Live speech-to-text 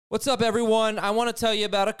What's up, everyone? I want to tell you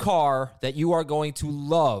about a car that you are going to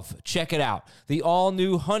love. Check it out. The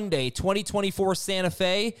all-new Hyundai 2024 Santa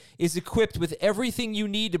Fe is equipped with everything you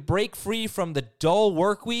need to break free from the dull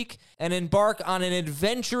work week and embark on an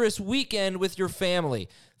adventurous weekend with your family.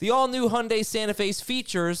 The all-new Hyundai Santa Fe's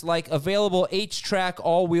features like available H-Track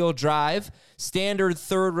all-wheel drive, standard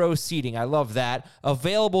third-row seating, I love that,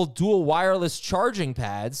 available dual wireless charging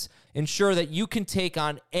pads, ensure that you can take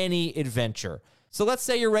on any adventure. So let's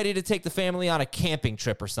say you're ready to take the family on a camping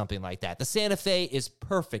trip or something like that. The Santa Fe is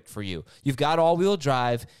perfect for you. You've got all-wheel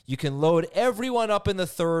drive. You can load everyone up in the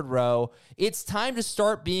third row. It's time to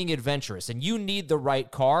start being adventurous, and you need the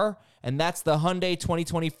right car, and that's the Hyundai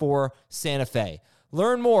 2024 Santa Fe.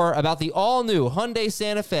 Learn more about the all-new Hyundai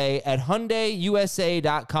Santa Fe at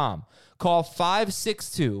HyundaiUSA.com. Call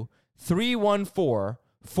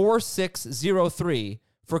 562-314-4603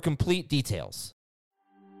 for complete details.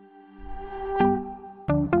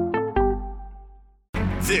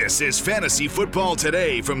 This is Fantasy Football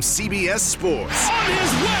Today from CBS Sports. On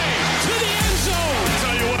his way to the end zone. I'll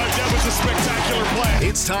tell you what, that was a spectacular play.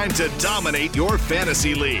 It's time to dominate your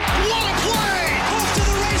fantasy league. What a play! Off to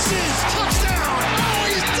the races. Touchdown. Oh,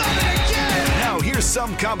 he's done it again. Now here's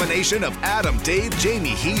some combination of Adam, Dave, Jamie,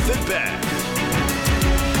 Heath, and Ben.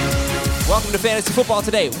 Welcome to Fantasy Football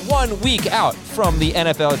Today, 1 week out from the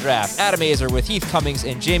NFL Draft. Adam Azer with Heath Cummings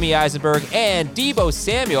and Jamie Eisenberg, and Deebo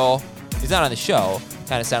Samuel is not on the show.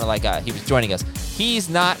 Kind of sounded like he was joining us. He's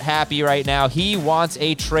not happy right now. He wants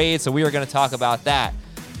a trade, so we are going to talk about that.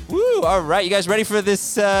 Woo! All right, you guys ready for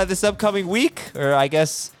this upcoming week? Or I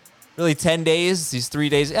guess really 10 days, these 3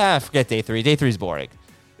 days. Forget day 3. Day 3 is boring.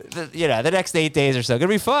 The next 8 days or so, going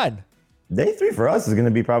to be fun. Day 3 for us is going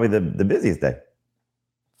to be probably the busiest day.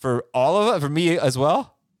 For all of it? For me as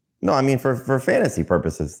well? No, I mean for fantasy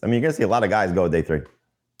purposes. I mean, you're going to see a lot of guys go day 3.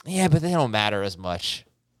 Yeah, but they don't matter as much.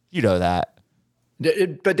 You know that.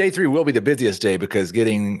 But day 3 will be the busiest day because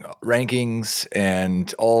getting rankings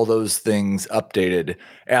and all those things updated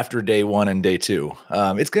after day 1 and day 2.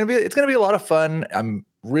 It's gonna be a lot of fun. I'm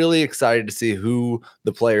really excited to see who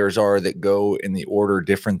the players are that go in the order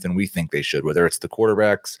different than we think they should. Whether it's the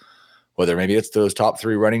quarterbacks, whether maybe it's those top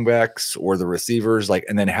 3 running backs or the receivers.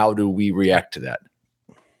 And then how do we react to that?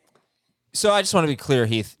 So I just want to be clear,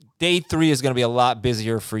 Heath. Day 3 is going to be a lot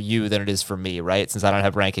busier for you than it is for me, right? Since I don't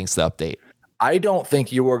have rankings to update. I don't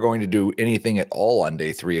think you are going to do anything at all on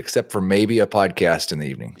day 3, except for maybe a podcast in the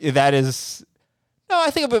evening. That is, no,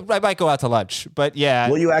 I think I might go out to lunch, but yeah.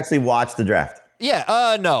 Will you actually watch the draft?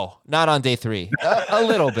 Yeah, no, not on day 3. A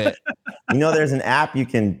little bit. You know, there's an app you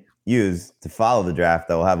can use to follow the draft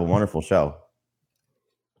that will have a wonderful show.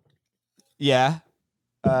 Yeah.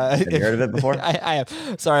 Have you heard of it before? I have.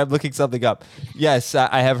 Sorry, I'm looking something up. Yes,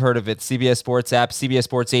 I have heard of it. CBS Sports app, CBS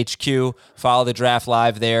Sports HQ. Follow the draft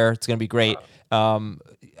live there. It's going to be great. I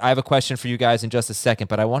have a question for you guys in just a second,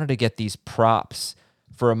 but I wanted to get these props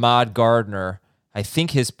for Ahmad Gardner. I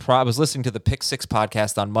think I was listening to the Pick 6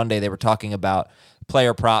 podcast on Monday. They were talking about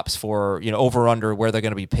player props for, over under where they're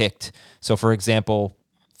going to be picked. So, for example,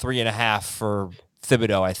 3.5 for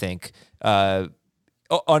Thibodeau, I think.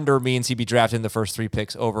 Under means he'd be drafted in the first 3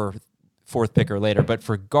 picks, over 4th pick or later. But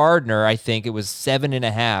for Gardner, I think it was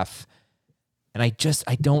 7.5. And I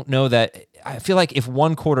don't know that. I feel like if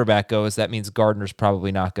one quarterback goes, that means Gardner's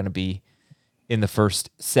probably not going to be in the first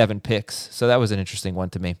 7 picks. So that was an interesting one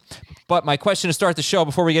to me. But my question to start the show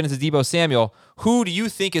before we get into Deebo Samuel, who do you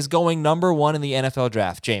think is going number 1 in the NFL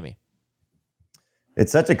draft, Jamie?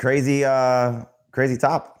 It's such a crazy top.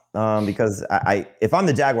 Because if I'm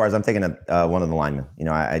the Jaguars, I'm taking one of the linemen.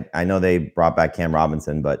 I know they brought back Cam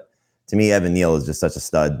Robinson, but to me, Evan Neal is just such a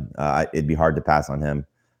stud. It'd be hard to pass on him.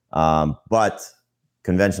 But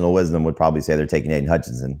conventional wisdom would probably say they're taking Aiden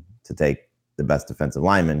Hutchinson to take the best defensive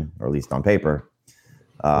lineman, or at least on paper.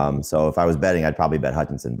 So if I was betting, I'd probably bet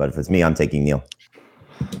Hutchinson. But if it's me, I'm taking Neal.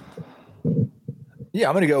 Yeah,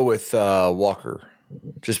 I'm going to go with Walker,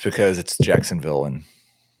 just because it's Jacksonville and.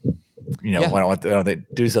 Why don't they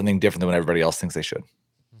do something different than what everybody else thinks they should?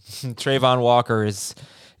 Trayvon Walker is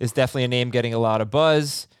definitely a name getting a lot of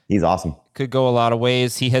buzz. He's awesome. Could go a lot of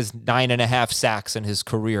ways. He has 9.5 sacks in his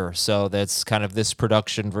career. So that's kind of this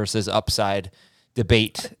production versus upside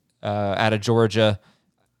debate out of Georgia.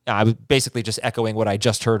 I was basically just echoing what I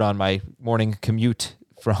just heard on my morning commute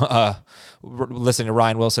from listening to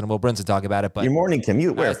Ryan Wilson and Will Brinson talk about it. But your morning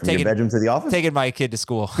commute, where? From your bedroom to the office? Taking my kid to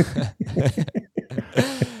school.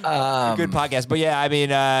 Good podcast. But yeah, I mean,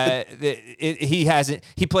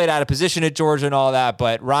 he played out of position at Georgia and all that,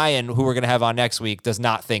 but Ryan, who we're going to have on next week, does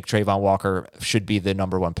not think Trayvon Walker should be the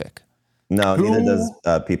number 1 pick. No, neither does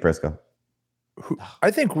Pete Prisco.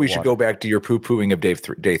 I think we should go back to your poo-pooing of day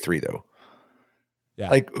three, though. Yeah.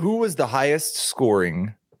 Like, who was the highest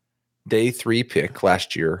scoring day 3 pick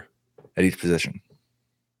last year at each position?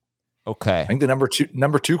 Okay. I think the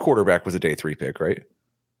number two quarterback was a day 3 pick, right?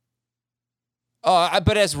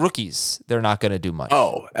 But as rookies, they're not going to do much.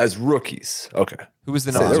 Oh, as rookies. Okay. Who was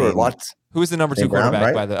the So number? there were lots. Who was the number 2 St. Brown,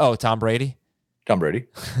 quarterback right? by the? Oh, Tom Brady. Tom Brady.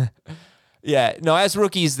 Yeah. No, as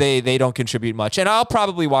rookies, they don't contribute much, and I'll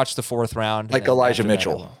probably watch the 4th round. Like and Elijah after that, I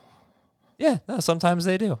Mitchell. won't. Yeah. No, sometimes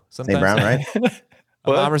they do. Sometimes St. Brown, right?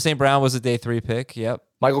 What? Amon St. Brown was a day 3 pick. Yep.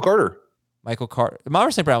 Michael Carter. Michael Carter.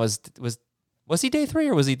 Amon St. Brown was he day 3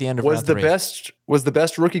 or was he at the end of Was round the 3?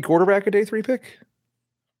 best rookie quarterback a day 3 pick?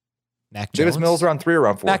 Mac Jones. Davis Mills round 3 or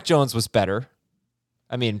round 4? Mac Jones was better.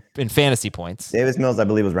 I mean, in fantasy points. Davis Mills, I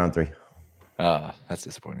believe, was round 3. That's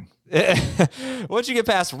disappointing. Once you get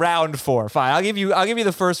past round 4, fine. I'll give you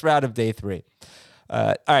the first round of day 3.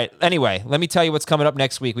 All right. Anyway, let me tell you what's coming up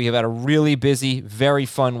next week. We have had a really busy, very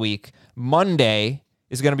fun week. Monday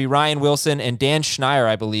is going to be Ryan Wilson and Dan Schneier,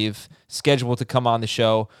 I believe, scheduled to come on the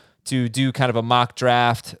show to do kind of a mock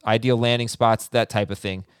draft, ideal landing spots, that type of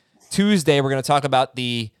thing. Tuesday, we're going to talk about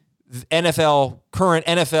the current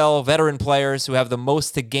NFL veteran players who have the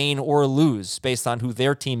most to gain or lose based on who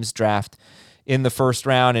their teams draft in the first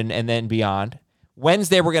round and then beyond.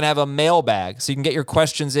 Wednesday, we're going to have a mailbag, so you can get your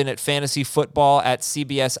questions in at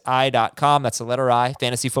fantasyfootball@cbsi.com. That's the letter I,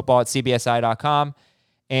 fantasyfootball@cbsi.com.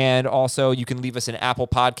 And also, you can leave us an Apple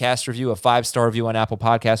Podcast review, a 5-star review on Apple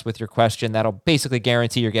Podcasts with your question. That'll basically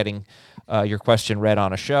guarantee you're getting your question read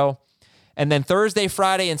on a show. And then Thursday,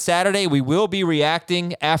 Friday, and Saturday, we will be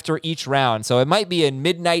reacting after each round. So it might be a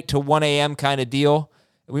midnight to 1 a.m. kind of deal.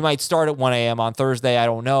 We might start at 1 a.m. on Thursday. I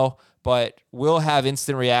don't know. But we'll have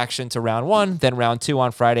instant reaction to round 1, then round 2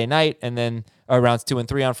 on Friday night, and then rounds 2 and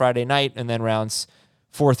 3 on Friday night, and then rounds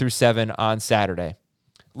 4 through 7 on Saturday.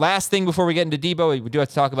 Last thing before we get into Debo, we do have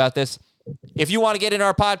to talk about this. If you want to get in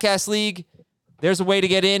our podcast league, there's a way to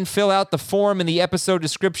get in. Fill out the form in the episode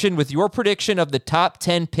description with your prediction of the top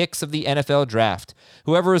 10 picks of the NFL draft.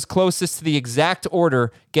 Whoever is closest to the exact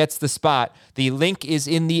order gets the spot. The link is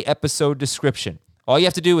in the episode description. All you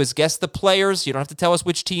have to do is guess the players. You don't have to tell us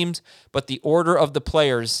which teams, but the order of the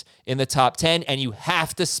players in the top 10, and you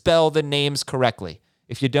have to spell the names correctly.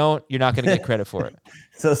 If you don't, you're not going to get credit for it.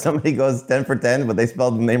 So somebody goes 10 for 10, but they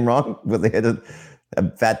spelled the name wrong, but they hit a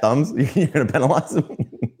fat thumbs. You're going to penalize them.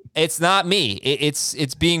 It's not me.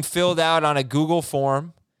 It's being filled out on a Google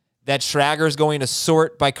form that Schrager's going to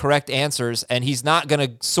sort by correct answers, and he's not going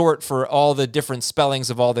to sort for all the different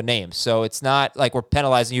spellings of all the names. So it's not like we're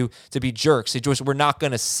penalizing you to be jerks. It's just we're not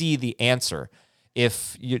going to see the answer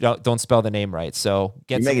if you don't spell the name right. So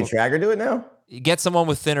You're making Schrager do it now? Get someone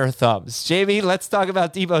with thinner thumbs. Jamie, let's talk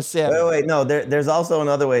about Debo Samuel. Wait. No, there's also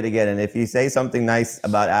another way to get in. If you say something nice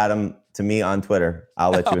about Adam to me on Twitter,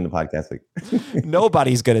 I'll let you in the podcast league.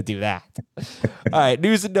 Nobody's going to do that. All right,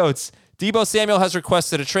 news and notes. Debo Samuel has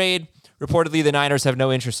requested a trade. Reportedly, the Niners have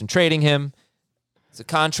no interest in trading him. It's a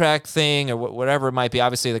contract thing or whatever it might be.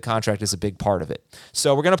 Obviously, the contract is a big part of it.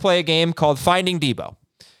 So we're going to play a game called Finding Debo.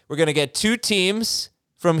 We're going to get 2 teams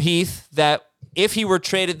from Heath that if he were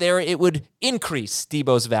traded there, it would increase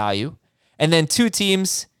Debo's value. And then 2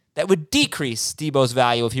 teams that would decrease Debo's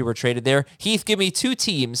value if he were traded there. Heath, give me 2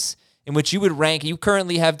 teams in which you would rank. You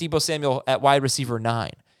currently have Debo Samuel at wide receiver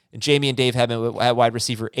 9. And Jamie and Dave have him at wide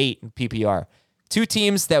receiver 8 in PPR. 2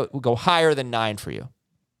 teams that would go higher than 9 for you.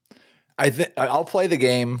 I'll play the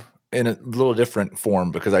game in a little different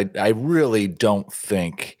form because I really don't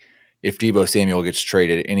think if Debo Samuel gets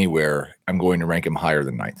traded anywhere, I'm going to rank him higher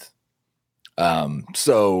than 9th.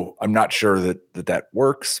 So I'm not sure that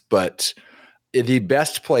works, but the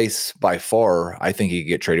best place by far I think he could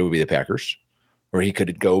get traded would be the Packers, where he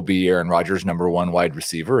could go be Aaron Rodgers' number 1 wide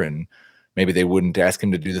receiver, and maybe they wouldn't ask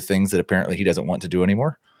him to do the things that apparently he doesn't want to do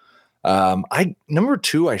anymore. Number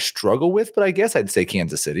 2, I struggle with, but I guess I'd say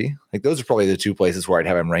Kansas City. Like those are probably the 2 places where I'd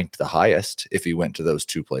have him ranked the highest if he went to those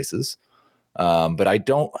 2 places. But I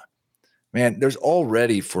don't, man, there's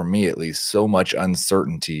already, for me at least, so much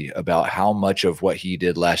uncertainty about how much of what he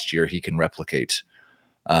did last year he can replicate.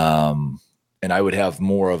 And I would have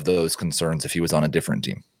more of those concerns if he was on a different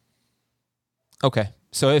team. Okay.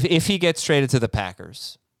 So if he gets traded to the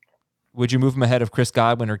Packers, would you move him ahead of Chris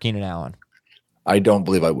Godwin or Keenan Allen? I don't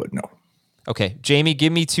believe I would, no. Okay. Jamie,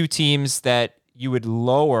 give me 2 teams that you would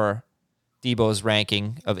lower Debo's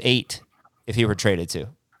ranking of 8 if he were traded to.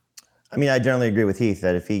 I mean, I generally agree with Heath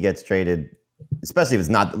that if he gets traded, especially if it's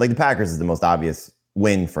not like the Packers is the most obvious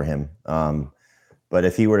win for him. But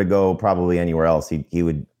if he were to go probably anywhere else, he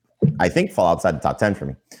would, I think, fall outside the top 10 for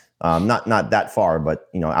me. Not that far, but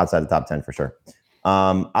outside the top 10 for sure.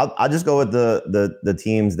 I'll just go with the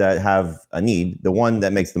teams that have a need. The one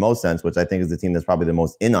that makes the most sense, which I think is the team that's probably the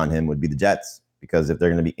most in on him, would be the Jets, because if they're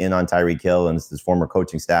going to be in on Tyreek Hill and it's his former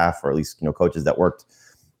coaching staff, or at least coaches that worked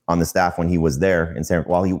on the staff when he was there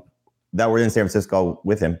that were in San Francisco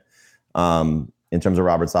with him, in terms of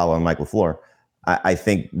Robert Saleh and Mike LaFleur, I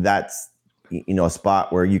think that's a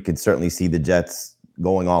spot where you could certainly see the Jets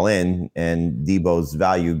going all in and Deebo's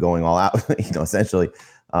value going all out, essentially.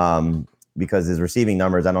 Because his receiving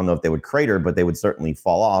numbers, I don't know if they would crater, but they would certainly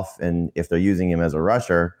fall off. And if they're using him as a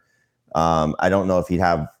rusher, I don't know if he'd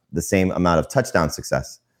have the same amount of touchdown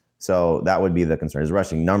success. So that would be the concern. His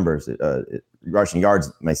rushing numbers, rushing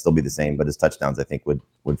yards may still be the same, but his touchdowns, I think, would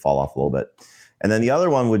fall off a little bit. And then the other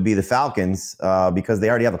one would be the Falcons, because they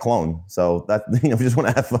already have a clone. So that, we just want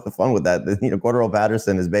to have fun with that. Cordero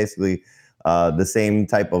Patterson is basically the same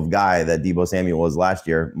type of guy that Deebo Samuel was last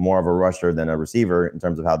year, more of a rusher than a receiver in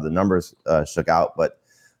terms of how the numbers shook out, but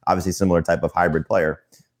obviously similar type of hybrid player.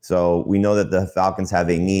 So we know that the Falcons have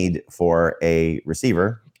a need for a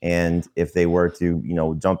receiver. And if they were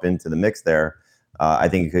to, jump into the mix there, I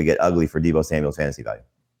think it could get ugly for Deebo Samuel's fantasy value.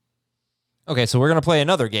 Okay, so we're going to play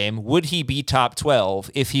another game. Would he be top 12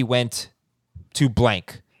 if he went to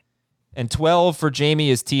blank? And 12 for Jamie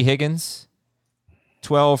is T. Higgins.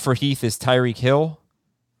 12 for Heath is Tyreek Hill,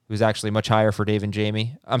 who's actually much higher for Dave and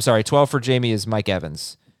Jamie. I'm sorry, 12 for Jamie is Mike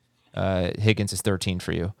Evans. Higgins is 13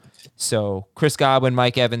 for you. So Chris Godwin,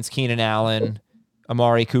 Mike Evans, Keenan Allen,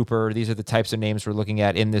 Amari Cooper, these are the types of names we're looking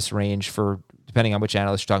at in this range for depending on which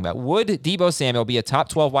analyst you're talking about. Would Deebo Samuel be a top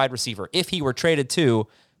 12 wide receiver if he were traded to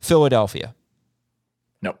Philadelphia?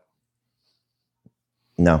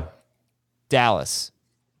 No. Dallas.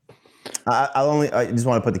 I just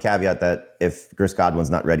want to put the caveat that if Chris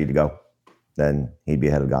Godwin's not ready to go, then he'd be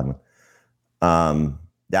ahead of Godwin.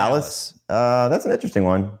 Dallas. That's an interesting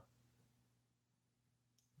one.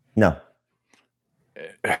 No.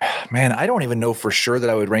 Man, I don't even know for sure that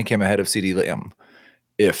I would rank him ahead of CeeDee Lamb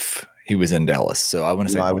if he was in Dallas. So I want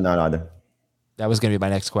to say no, I would not either. That was going to be my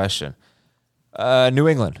next question. New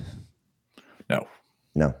England.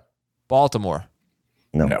 No. Baltimore.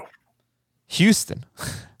 No. Houston.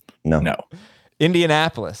 No.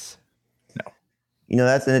 Indianapolis. No.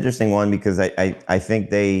 That's an interesting one because I think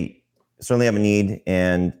they certainly have a need,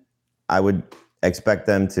 and I would expect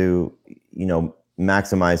them to,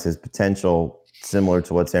 maximize his potential similar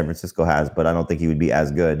to what San Francisco has, but I don't think he would be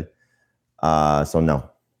as good. So no.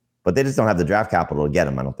 But they just don't have the draft capital to get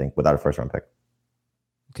him, I don't think, without a first-round pick.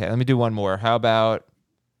 Okay, let me do one more. How about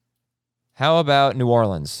New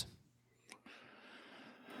Orleans?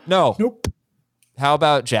 No. Nope. How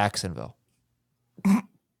about Jacksonville?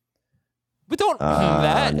 We don't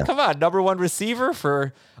that. No. Come on, number one receiver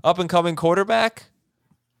for up-and-coming quarterback?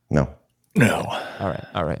 No. All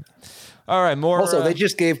right. More. Also, they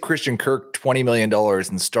just gave Christian Kirk $20 million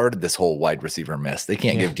and started this whole wide receiver mess. They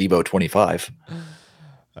can't give Deebo 25.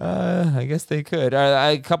 I guess they could.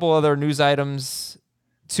 A couple other news items.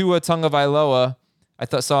 Tua Tagovailoa,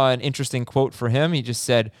 saw an interesting quote for him. He just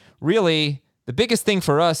said, really, the biggest thing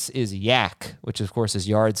for us is yak, which of course is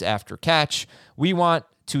yards after catch. We want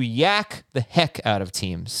to yak the heck out of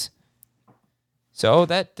teams. So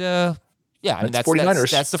that, that's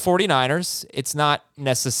 49ers. That's the 49ers. It's not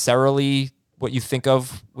necessarily what you think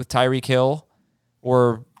of with Tyreek Hill,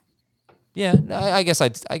 or I guess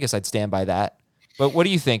I'd stand by that. But what do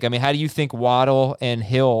you think? I mean, how do you think Waddle and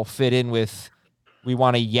Hill fit in with we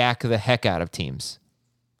want to yak the heck out of teams?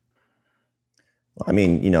 I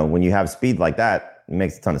mean, when you have speed like that, it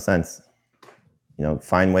makes a ton of sense.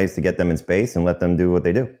 Find ways to get them in space and let them do what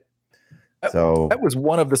they do. So that was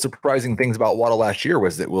one of the surprising things about Waddle last year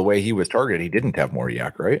was that the way he was targeted, he didn't have more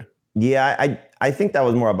yak, right? Yeah, I think that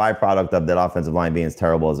was more a byproduct of that offensive line being as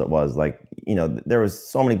terrible as it was. Like, there was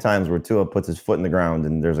so many times where Tua puts his foot in the ground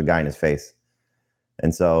and there's a guy in his face.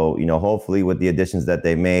 And so, hopefully with the additions that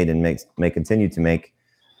they've made and may continue to make,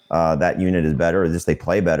 that unit is better, or just they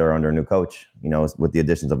play better under a new coach, with the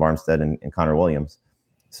additions of Armstead and Connor Williams.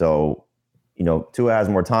 So, Tua has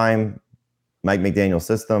more time, Mike McDaniel's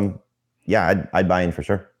system. Yeah, I'd buy in for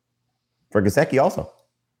sure. For Gesicki also.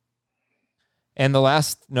 And the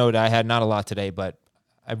last note I had, not a lot today, but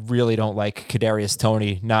I really don't like Kadarius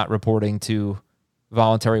Toney not reporting to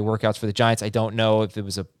voluntary workouts for the Giants. I don't know if it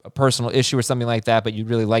was a personal issue or something like that, but you'd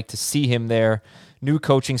really like to see him there. New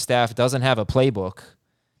coaching staff doesn't have a playbook.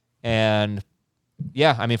 And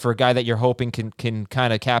yeah, I mean, for a guy that you're hoping can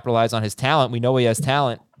kind of capitalize on his talent, we know he has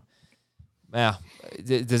talent. Yeah.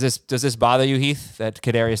 Does this bother you, Heath, that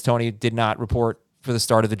Kadarius Toney did not report for the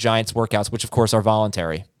start of the Giants workouts, which of course are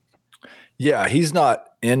voluntary? Yeah, he's not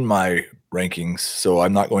in my rankings, so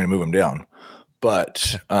I'm not going to move him down.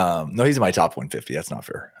 But no, he's in my top 150. That's not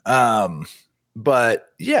fair. But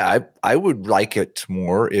yeah, I would like it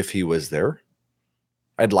more if he was there.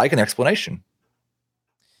 I'd like an explanation.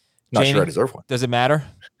 Not Jamie, sure I deserve one. Does it matter?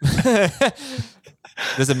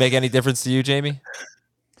 Does it make any difference to you, Jamie?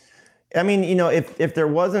 I mean, if there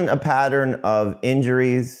wasn't a pattern of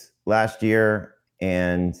injuries last year,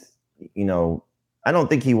 and I don't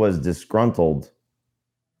think he was disgruntled,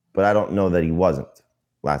 but I don't know that he wasn't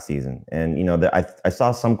last season. And I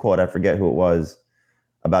saw some quote, I forget who it was,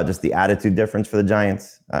 about just the attitude difference for the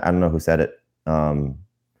Giants. I don't know who said it.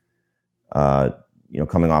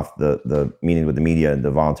 Coming off the meeting with the media and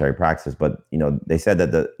the voluntary practice, but they said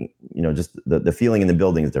that the feeling in the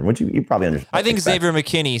building is different, which you probably understand. I think Xavier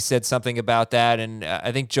McKinney said something about that, and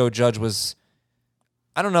I think Joe Judge was.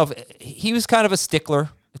 I don't know if he was kind of a stickler.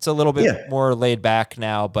 It's a little bit more laid back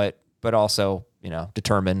now, but also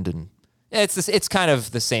determined, and it's kind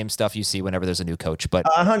of the same stuff you see whenever there's a new coach. But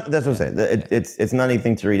that's what I'm saying. It's not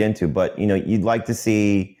anything to read into, but you'd like to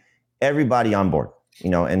see everybody on board.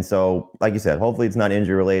 And so, like you said, hopefully it's not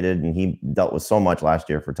injury related. And he dealt with so much last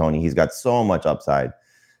year for Tony. He's got so much upside.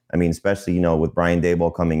 I mean, especially, with Brian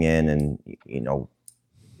Daboll coming in and,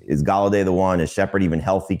 is Golladay the one? Is Shepard even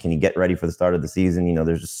healthy? Can he get ready for the start of the season?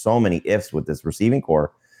 There's just so many ifs with this receiving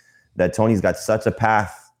core that Tony's got such a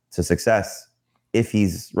path to success if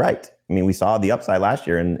he's right. I mean, we saw the upside last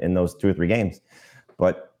year in those 2 or 3 games,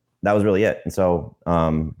 but that was really it. And so,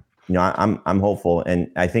 I'm hopeful. And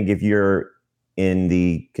I think if you're in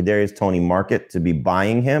the Kadarius Toney market to be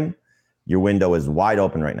buying him, your window is wide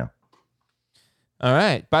open right now. All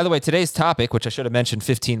right. By the way, today's topic, which I should have mentioned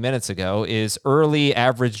 15 minutes ago, is early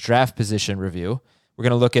average draft position review. We're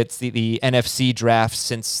going to look at the NFC draft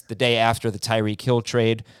since the day after the Tyreek Hill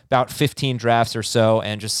trade, about 15 drafts or so,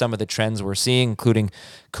 and just some of the trends we're seeing, including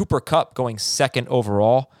Cooper Kupp going 2nd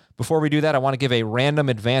overall. Before we do that, I want to give a random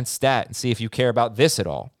advanced stat and see if you care about this at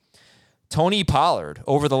all. Tony Pollard,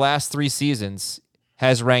 over the last 3 seasons,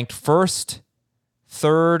 has ranked 1st,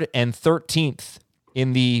 3rd, and 13th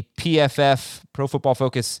in the PFF, Pro Football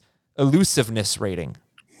Focus, elusiveness rating.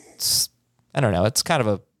 I don't know. It's kind of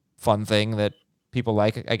a fun thing that people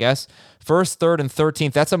like, I guess. 1st, 3rd, and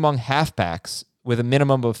 13th, that's among halfbacks with a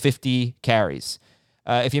minimum of 50 carries.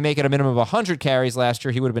 If you make it a minimum of 100 carries last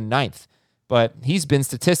year, he would have been 9th. But he's been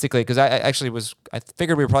statistically, because I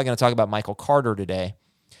figured we were probably going to talk about Michael Carter today.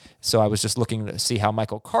 So I was just looking to see how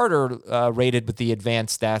Michael Carter rated with the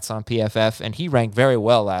advanced stats on PFF, and he ranked very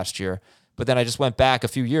well last year. But then I just went back a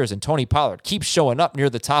few years, and Tony Pollard keeps showing up near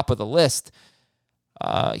the top of the list.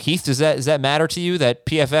 Heath, does that matter to you that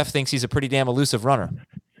PFF thinks he's a pretty damn elusive runner?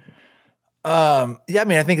 Yeah, I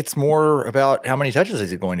mean, I think it's more about how many touches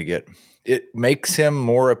is he going to get. It makes him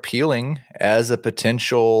more appealing as a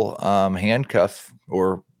potential handcuff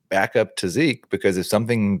or backup to Zeke, because if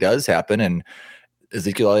something does happen and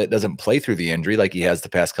Ezekiel Elliott doesn't play through the injury like he has the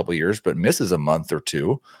past couple of years, but misses a month or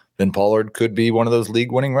 2, then Pollard could be one of those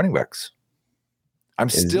league-winning running backs. I'm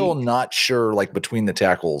still not sure, like between the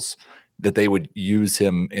tackles, that they would use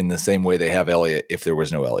him in the same way they have Elliott if there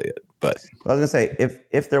was no Elliott. But I was gonna say,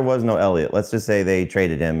 if there was no Elliott, let's just say they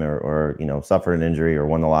traded him or suffered an injury or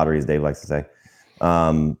won the lottery, as Dave likes to say.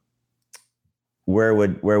 Where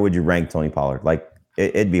would you rank Tony Pollard? Like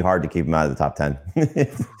it'd be hard to keep him out of the top 10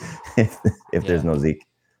 if there's no Zeke.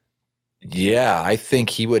 Yeah, I think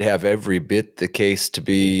he would have every bit the case to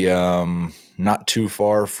be not too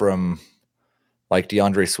far from like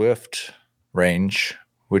DeAndre Swift range,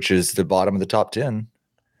 which is the bottom of the top 10.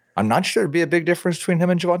 I'm not sure it'd be a big difference between him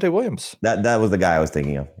and Javonte Williams. That was the guy I was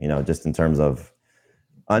thinking of, just in terms of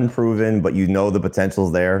unproven, but the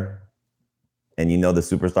potential's there, and the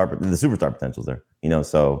superstar potential's there.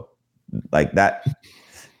 So like that,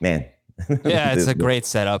 man. Yeah, it's a great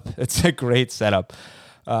setup. It's a great setup.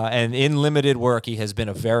 And in limited work, he has been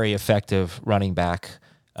a very effective running back,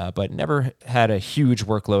 but never had a huge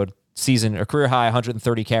workload season. A career high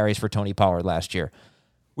 130 carries for Tony Pollard last year.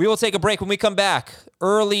 We will take a break. When we come back,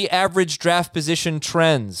 early average draft position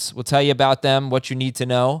trends. We'll tell you about them, what you need to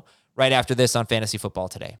know, right after this on Fantasy Football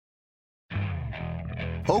Today.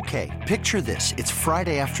 Okay, picture this. It's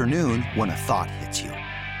Friday afternoon when a thought hits you.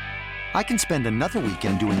 I can spend another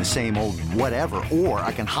weekend doing the same old whatever, or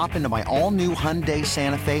I can hop into my all-new Hyundai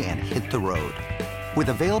Santa Fe and hit the road. With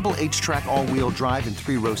available H-Track all-wheel drive and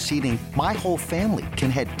 3-row seating, my whole family can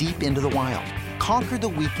head deep into the wild. Conquer the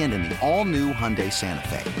weekend in the all-new Hyundai Santa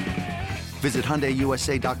Fe. Visit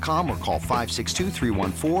HyundaiUSA.com or call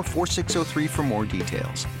 562-314-4603 for more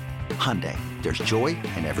details. Hyundai, there's joy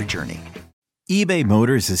in every journey. eBay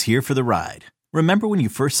Motors is here for the ride. Remember when you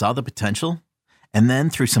first saw the potential? And then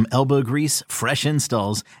through some elbow grease, fresh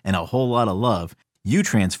installs, and a whole lot of love, you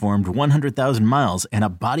transformed 100,000 miles and a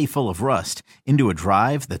body full of rust into a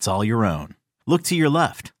drive that's all your own. Look to your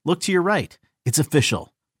left. Look to your right. It's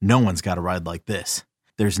official. No one's got a ride like this.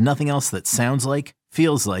 There's nothing else that sounds like,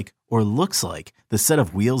 feels like, or looks like the set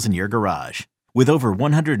of wheels in your garage. With over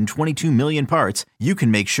 122 million parts, you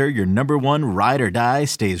can make sure your number one ride or die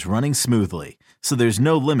stays running smoothly. So there's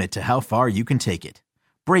no limit to how far you can take it.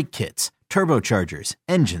 Brake kits, turbochargers,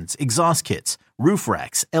 engines, exhaust kits, roof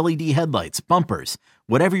racks, LED headlights, bumpers,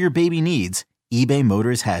 whatever your baby needs, eBay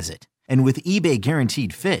Motors has it. And with eBay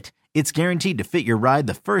Guaranteed Fit, it's guaranteed to fit your ride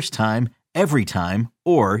the first time, every time,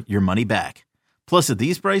 or your money back. Plus at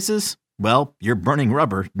these prices, well, you're burning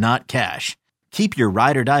rubber, not cash. Keep your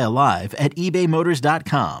ride or die alive at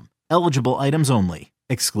ebaymotors.com. Eligible items only.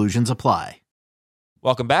 Exclusions apply.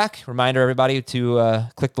 Welcome back. Reminder, everybody, to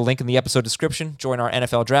click the link in the episode description, join our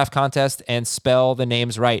NFL draft contest, and spell the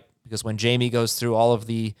names right. Because when Jamie goes through all of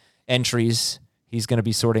the entries, he's going to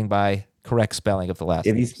be sorting by correct spelling of the last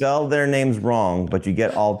If you names. spell their names wrong, but you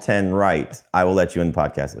get all 10 right, I will let you in the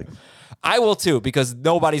podcast league. I will too, because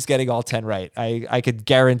nobody's getting all 10 right. I could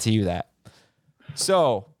guarantee you that.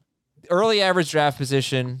 So, early average draft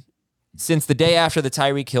position since the day after the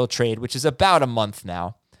Tyreek Hill trade, which is about a month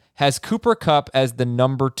now, has Cooper Kupp as the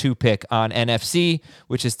number 2 pick on NFC,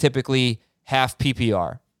 which is typically half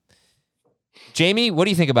PPR. Jamie, what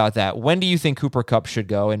do you think about that? When do you think Cooper Kupp should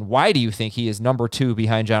go, and why do you think he is number 2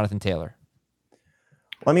 behind Jonathan Taylor?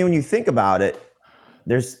 Well, I mean, when you think about it,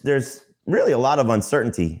 there's really a lot of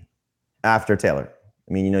uncertainty after Taylor.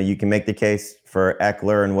 I mean, you can make the case for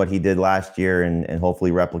Eckler and what he did last year and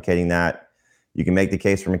hopefully replicating that. You can make the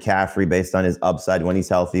case for McCaffrey based on his upside when he's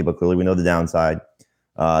healthy, but clearly we know the downside.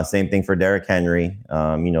 Same thing for Derrick Henry,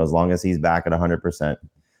 as long as he's back at 100%.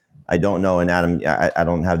 I don't know, and Adam, I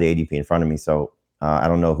don't have the ADP in front of me, so I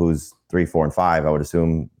don't know who's 3, 4, and 5. I would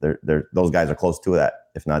assume those guys are close to that,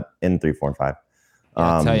 if not in 3, 4, and 5.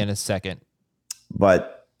 I'll tell you in a second.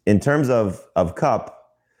 But in terms of Kupp,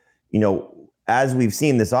 as we've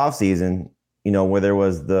seen this offseason, where there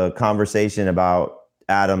was the conversation about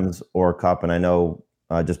Adams or Kupp, and I know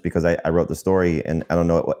just because I wrote the story, and I don't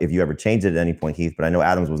know if you ever changed it at any point, Heath, but I know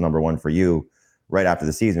Adams was number 1 for you right after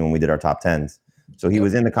the season when we did our top 10s. So he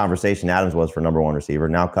was in the conversation. Adams was for number 1 receiver.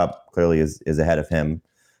 Now Kupp clearly is ahead of him.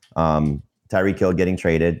 Tyreek Hill getting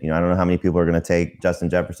traded. I don't know how many people are going to take Justin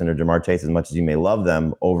Jefferson or Jamar Chase, as much as you may love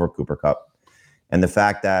them, over Cooper Kupp. And the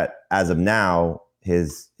fact that as of now,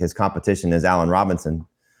 his competition is Allen Robinson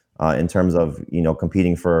in terms of,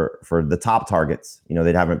 competing for the top targets.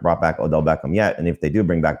 They haven't brought back Odell Beckham yet. And if they do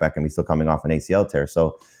bring back Beckham, he's still coming off an ACL tear.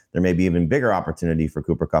 So there may be even bigger opportunity for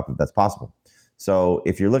Cooper Kupp if that's possible. So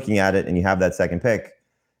if you're looking at it and you have that second pick,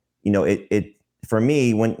 it for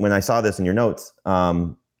me, when I saw this in your notes,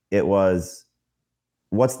 it was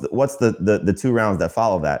what's the 2 rounds that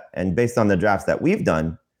follow that? And based on the drafts that we've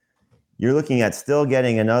done, you're looking at still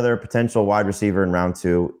getting another potential wide receiver in round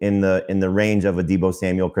 2 in the range of a Deebo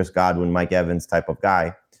Samuel, Chris Godwin, Mike Evans type of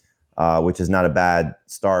guy, which is not a bad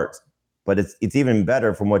start. But it's even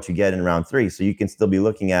better from what you get in round 3. So you can still be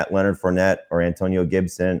looking at Leonard Fournette or Antonio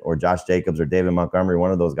Gibson or Josh Jacobs or David Montgomery,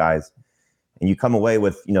 one of those guys. And you come away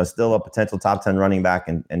with, still a potential top 10 running back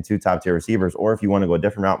and 2 top tier receivers. Or if you want to go a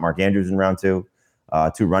different route, Mark Andrews in round 2,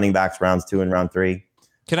 2 running backs rounds 2 and round 3.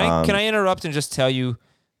 Can I interrupt and just tell you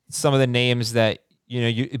some of the names that,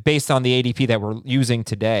 you based on the ADP that we're using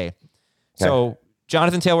today? Okay. So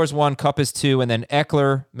Jonathan Taylor's 1, Kupp is 2, and then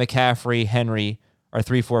Eckler, McCaffrey, Henry are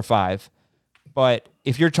 3, 4, 5. But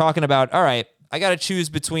if you're talking about, all right, I got to choose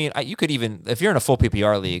between, you could even, if you're in a full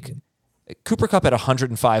PPR league, Cooper Kupp had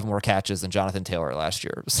 105 more catches than Jonathan Taylor last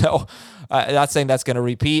year. So not saying that's going to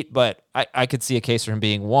repeat, but I could see a case for him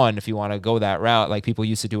being 1 if you want to go that route, like people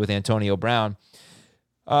used to do with Antonio Brown.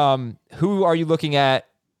 Who are you looking at,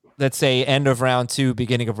 let's say, end of round 2,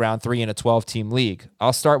 beginning of round 3 in a 12-team league?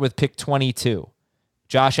 I'll start with pick 22.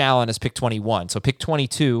 Josh Allen is pick 21. So pick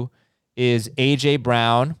 22 is A.J.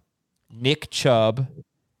 Brown, Nick Chubb,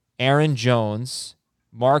 Aaron Jones,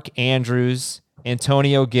 Mark Andrews,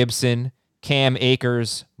 Antonio Gibson, Cam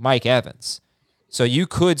Akers, Mike Evans. So you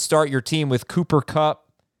could start your team with Cooper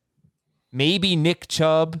Kupp, maybe Nick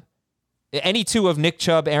Chubb, any 2 of Nick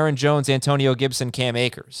Chubb, Aaron Jones, Antonio Gibson, Cam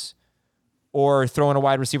Akers. Or throw in a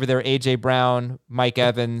wide receiver there, A.J. Brown, Mike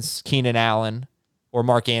Evans, Keenan Allen, or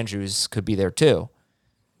Mark Andrews could be there too.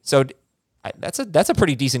 So that's a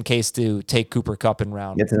pretty decent case to take Cooper Kupp in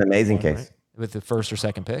round. It's an amazing 1, case. right? With the 1st or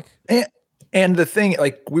 2nd pick. And the thing,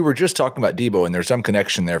 like we were just talking about Deebo, and there's some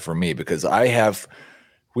connection there for me because I have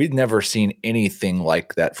we'd never seen anything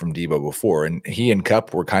like that from Debo before. And he and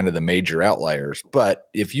Kupp were kind of the major outliers. But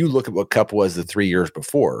if you look at what Kupp was the 3 years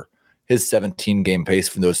before, his 17-game pace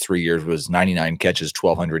from those 3 years was 99 catches,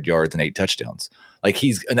 1,200 yards, and 8 touchdowns.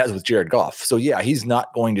 And that's with Jared Goff. So yeah, he's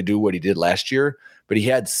not going to do what he did last year, but he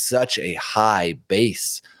had such a high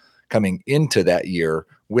base coming into that year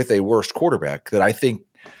with a worse quarterback that I think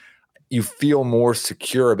you feel more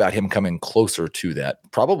secure about him coming closer to that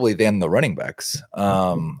probably than the running backs.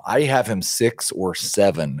 I have him 6 or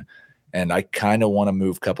 7, and I kind of want to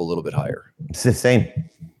move Kupp a little bit higher. It's the same.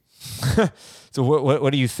 So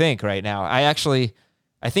what do you think right now?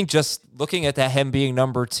 I think just looking at that him being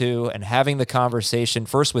number 2 and having the conversation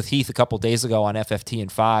first with Heath a couple days ago on FFT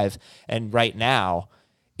and 5, and right now,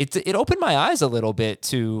 it opened my eyes a little bit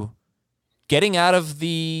to getting out of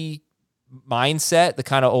the mindset, the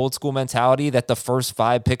kind of old school mentality that the first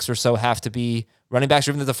 5 picks or so have to be running backs,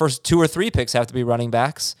 or even that the first 2 or 3 picks have to be running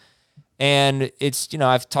backs. And it's,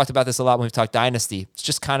 I've talked about this a lot when we've talked Dynasty. It's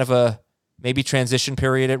just kind of a maybe transition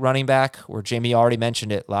period at running back, where Jamie already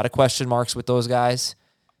mentioned it. A lot of question marks with those guys.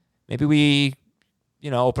 Maybe we,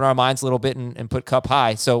 open our minds a little bit and put Kupp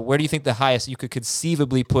high. So where do you think the highest you could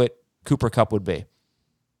conceivably put Cooper Kupp would be?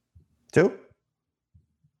 2.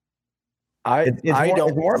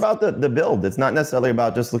 It's more about the build. It's not necessarily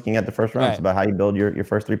about just looking at the first round. Right. It's about how you build your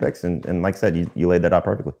first 3 picks. And like I said, you laid that out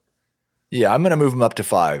perfectly. Yeah, I'm going to move him up to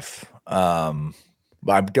 5.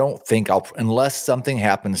 But I don't think unless something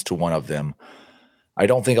happens to one of them, I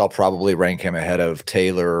don't think I'll probably rank him ahead of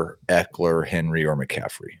Taylor, Eckler, Henry, or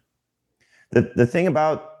McCaffrey. The thing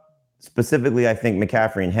about specifically, I think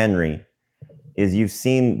McCaffrey and Henry is you've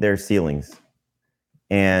seen their ceilings,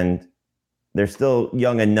 and they're still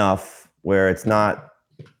young enough where it's not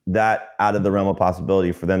that out of the realm of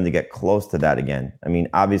possibility for them to get close to that again. I mean,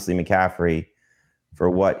 obviously McCaffrey, for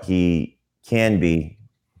what he can be,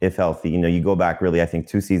 if healthy, you go back really, I think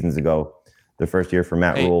 2 seasons ago, the first year for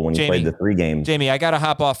Matt Rule when he played the 3 games. Jamie, I got to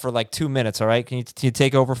hop off for 2 minutes. All right. Can you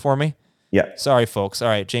take over for me? Yeah. Sorry, folks. All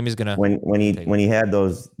right. Jamie's going to. When he had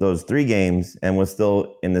those 3 games and was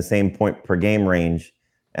still in the same point per game range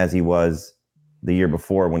as he was the year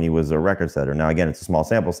before when he was a record setter. Now, again, it's a small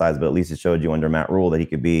sample size, but at least it showed you under Matt Rule that he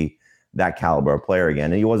could be that caliber of player again.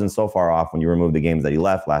 And he wasn't so far off when you remove the games that he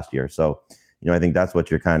left last year. So, I think that's what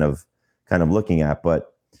you're kind of looking at. But,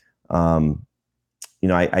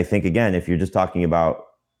 I think, again, if you're just talking about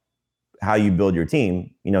how you build your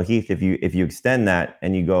team, Heath, if you extend that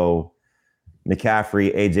and you go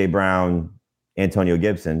McCaffrey, A.J. Brown, Antonio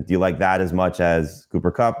Gibson, do you like that as much as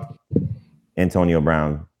Cooper Kupp, Antonio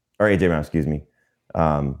Brown, or A.J. Brown, excuse me,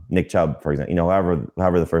 Nick Chubb, for example,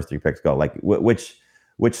 however the first 3 picks go, like which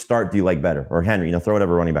start do you like better? Or Henry, throw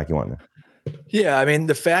whatever running back you want there. Yeah, I mean,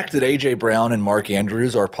 the fact that A.J. Brown and Mark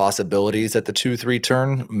Andrews are possibilities at the 2-3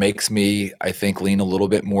 turn makes me, I think, lean a little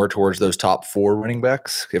bit more towards those top 4 running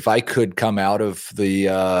backs. If I could come out of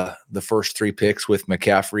the first 3 picks with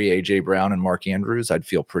McCaffrey, A.J. Brown, and Mark Andrews, I'd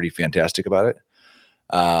feel pretty fantastic about it.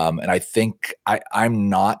 And I think I'm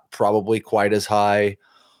not probably quite as high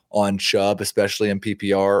on Chubb, especially in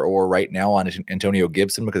PPR, or right now on Antonio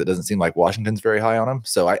Gibson, because it doesn't seem like Washington's very high on him.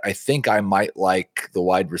 So I think I might like the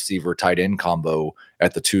wide receiver tight end combo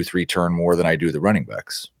at the 2-3 turn more than I do the running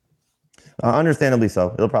backs. Understandably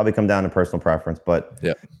so. It'll probably come down to personal preference, but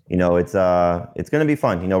yeah, it's going to be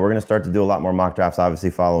fun. We're going to start to do a lot more mock drafts, obviously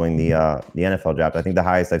following the NFL draft. I think the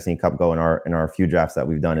highest I've seen Kupp go in our few drafts that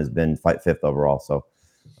we've done has been 5th overall. So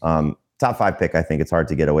top 5 pick, I think it's hard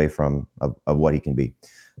to get away from of what he can be.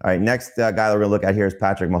 All right, next guy that we're going to look at here is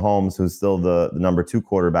Patrick Mahomes, who's still the number 2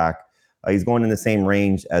 quarterback. He's going in the same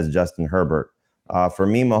range as Justin Herbert. For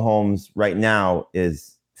me, Mahomes right now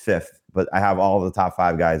is 5th, but I have all the top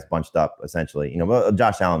 5 guys bunched up, essentially.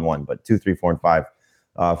 Josh Allen won, but 2, 3, 4, and 5.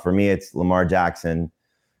 For me, it's Lamar Jackson,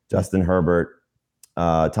 Justin Herbert,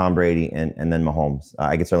 Tom Brady, and then Mahomes.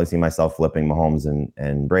 I can certainly see myself flipping Mahomes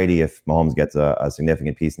and Brady if Mahomes gets a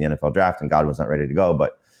significant piece in the NFL draft and Godwin's not ready to go.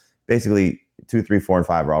 But basically, 2, 3, 4, and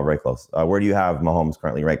 5 are all very close. Where do you have Mahomes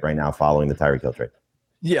currently ranked right now following the Tyreek Hill trade?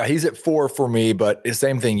 Yeah, he's at 4 for me, but the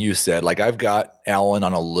same thing you said. I've got Allen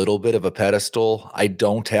on a little bit of a pedestal. I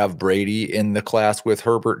don't have Brady in the class with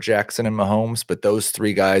Herbert, Jackson, and Mahomes, but those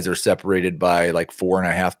 3 guys are separated by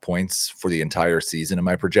 4.5 points for the entire season in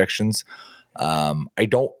my projections. I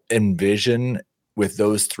don't envision with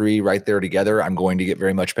those 3 right there together, I'm going to get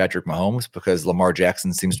very much Patrick Mahomes, because Lamar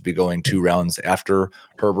Jackson seems to be going 2 rounds after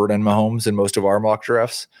Herbert and Mahomes in most of our mock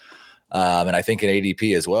drafts. And I think in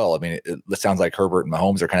ADP as well. I mean, it sounds like Herbert and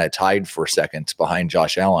Mahomes are kind of tied for 2nd behind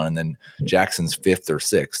Josh Allen, and then Jackson's 5th or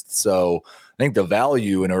 6th. So I think the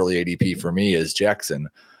value in early ADP for me is Jackson.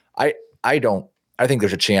 I don't I think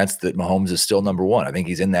there's a chance that Mahomes is still number one. I think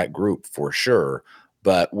he's in that group for sure.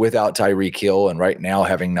 But without Tyreek Hill, and right now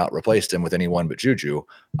having not replaced him with anyone but Juju,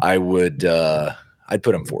 I'd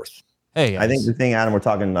put him fourth. Hey, I think the thing, Adam, we're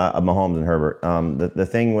talking Mahomes and Herbert. The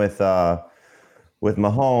thing with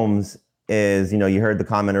Mahomes is, you heard the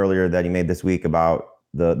comment earlier that he made this week about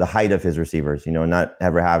the height of his receivers, not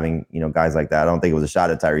ever having, guys like that. I don't think it was a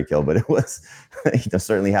shot at Tyreek Hill, but it was,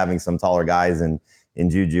 certainly having some taller guys in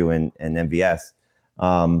Juju and MVS.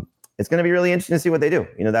 It's going to be really interesting to see what they do.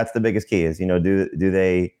 That's the biggest key is,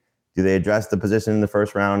 do they address the position in the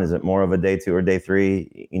first round? Is it more of a day 2 or day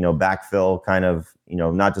 3, backfill kind of,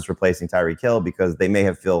 not just replacing Tyreek Hill, because they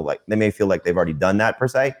may feel like they've already done that per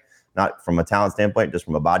se, not from a talent standpoint, just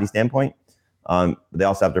from a body standpoint. But they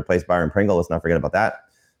also have to replace Byron Pringle. Let's not forget about that.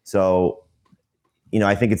 So,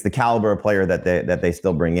 I think it's the caliber of player that they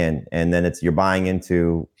still bring in. And then you're buying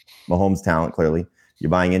into Mahomes' talent, clearly. You're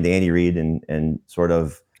buying into Andy Reid and sort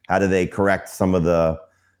of how do they correct some of the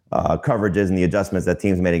coverages and the adjustments that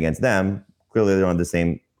teams made against them. Clearly, they don't have the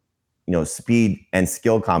same, speed and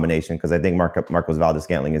skill combination, because I think Marcos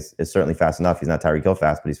Valdes-Scantling is certainly fast enough. He's not Tyreek Hill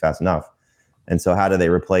fast, but he's fast enough. And so how do they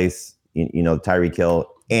replace, Tyreek Hill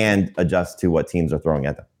and adjust to what teams are throwing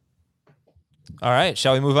at them? All right.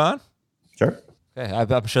 Shall we move on? Sure. Okay,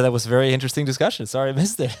 I'm sure that was a very interesting discussion. Sorry I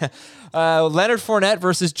missed it. Leonard Fournette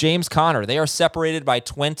versus James Conner. They are separated by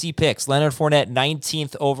 20 picks. Leonard Fournette,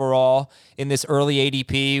 19th overall in this early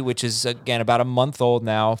ADP, which is, again, about a month old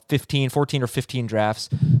now, 14 or 15 drafts.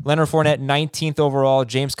 Leonard Fournette, 19th overall.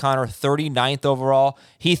 James Conner, 39th overall.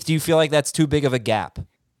 Heath, do you feel like that's too big of a gap?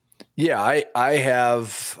 Yeah, I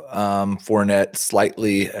have Fournette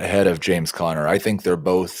slightly ahead of James Conner. I think they're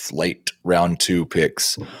both late round 2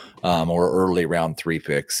 picks or early round 3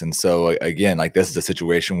 picks. And so, again, this is a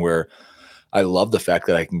situation where I love the fact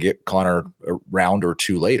that I can get Conner a round or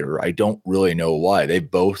 2 later. I don't really know why. They've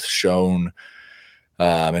both shown,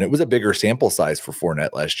 and it was a bigger sample size for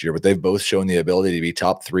Fournette last year, but they've both shown the ability to be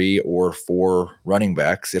top 3 or 4 running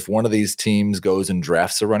backs. If one of these teams goes and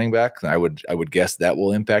drafts a running back, I would guess that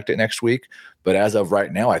will impact it next week. But as of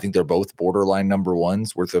right now, I think they're both borderline number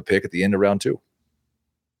ones worth a pick at the end of round 2.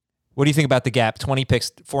 What do you think about the gap? 20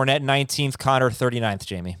 picks, Fournette 19th, Conner 39th,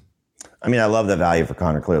 Jamie. I mean, I love the value for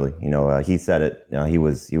Conner, clearly. He said it. He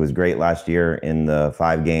was great last year in the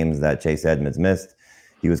 5 games that Chase Edmonds missed.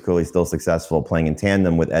 He was clearly still successful playing in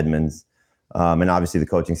tandem with Edmonds. And obviously the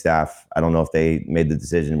coaching staff, I don't know if they made the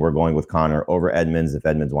decision, we're going with Conner over Edmonds if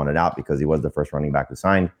Edmonds wanted out, because he was the first running back who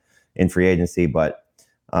signed in free agency. But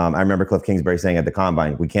I remember Cliff Kingsbury saying at the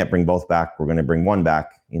Combine, we can't bring both back. We're going to bring one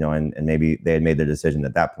back, and maybe they had made their decision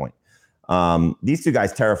at that point. These 2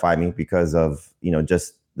 guys terrify me because of,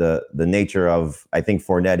 just the nature of, I think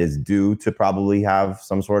Fournette is due to probably have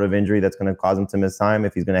some sort of injury that's going to cause him to miss time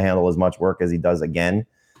if he's going to handle as much work as he does again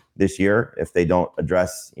this year. If they don't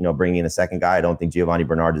address, bringing in a second guy, I don't think Giovanni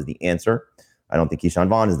Bernard is the answer. I don't think Keyshawn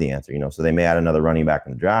Vaughn is the answer, so they may add another running back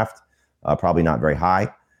in the draft, probably not very high.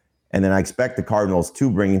 And then I expect the Cardinals to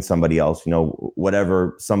bring in somebody else,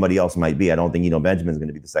 whatever somebody else might be. I don't think, Benjamin's going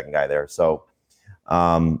to be the second guy there. So,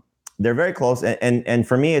 they're very close. And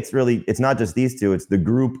for me, it's not just these 2. It's the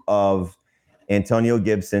group of Antonio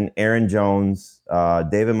Gibson, Aaron Jones,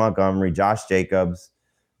 David Montgomery, Josh Jacobs.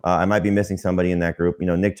 I might be missing somebody in that group.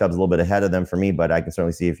 Nick Chubb's a little bit ahead of them for me, but I can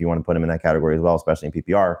certainly see if you want to put him in that category as well, especially in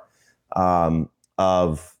PPR,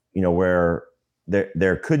 where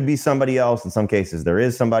there could be somebody else. In some cases, there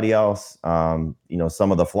is somebody else.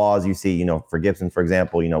 Some of the flaws you see, for Gibson, for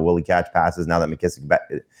example, will he catch passes now that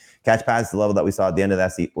McKissick catch passes to the level that we saw at the end of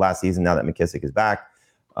that last season, now that McKissick is back.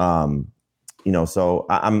 So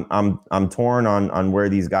I'm torn on where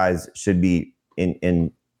these guys should be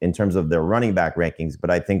in terms of their running back rankings.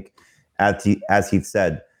 But I think, as Heath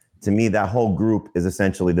said, to me, that whole group is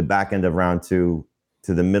essentially the back end of round 2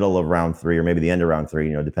 to the middle of round 3, or maybe the end of round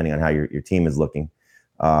 3, depending on how your team is looking.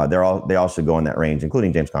 They all should go in that range,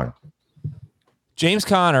 including James Conner. James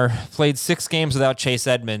Conner played 6 games without Chase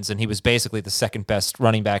Edmonds, and he was basically the second best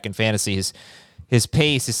running back in fantasy. His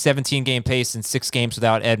pace, his 17-game pace in 6 games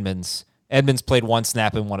without Edmonds. Edmonds played 1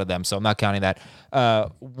 snap in one of them, so I'm not counting that.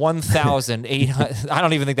 1,800. I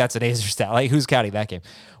don't even think that's an Azer stat. Who's counting that game?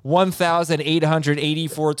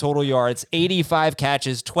 1,884 total yards, 85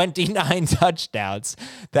 catches, 29 touchdowns.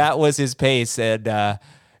 That was his pace, and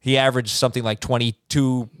he averaged something like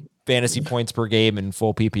 22 fantasy points per game in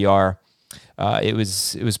full PPR. It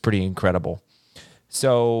was pretty incredible.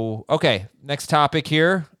 So, okay, next topic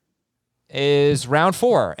here is round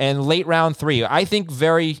 4 and late round 3. I think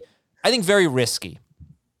very risky.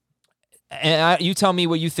 And you tell me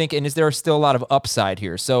what you think, and is there still a lot of upside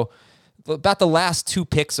here? So about the last 2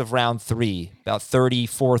 picks of round 3, about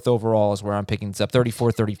 34th overall is where I'm picking this up,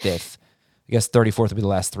 34th, 35th. I guess 34th would be the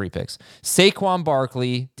last 3 picks. Saquon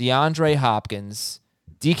Barkley, DeAndre Hopkins,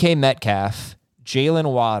 DK Metcalf,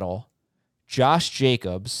 Jalen Waddle, Josh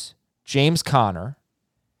Jacobs, James Conner,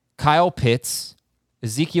 Kyle Pitts,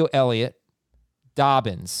 Ezekiel Elliott,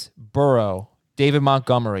 Dobbins, Burrow, David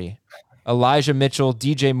Montgomery, Elijah Mitchell,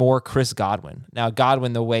 DJ Moore, Chris Godwin. Now,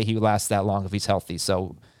 Godwin, the way he lasts that long if he's healthy,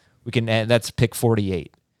 so we can. And that's pick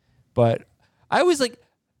 48. But I always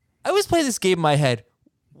play this game in my head.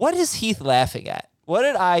 What is Heath laughing at? What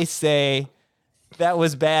did I say that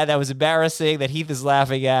was bad, that was embarrassing, that Heath is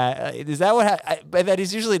laughing at? Is that what? That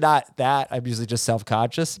is usually not that. I'm usually just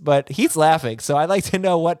self-conscious, but Heath's laughing, so I'd like to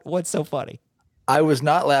know what's so funny. I was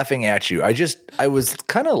not laughing at you. I was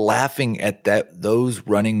kind of laughing at those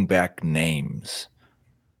running back names.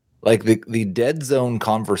 Like the dead zone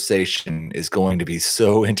conversation is going to be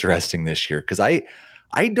so interesting this year because I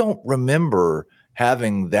don't remember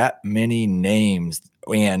having that many names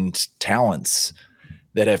and talents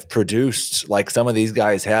that have produced like some of these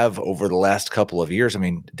guys have over the last couple of years. I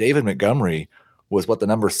mean, David Montgomery was the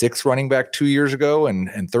number 6 running back 2 years ago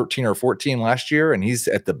and 13 or 14 last year, and he's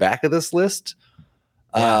at the back of this list.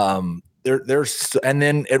 Yeah. There's and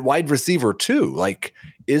then at wide receiver too. Like,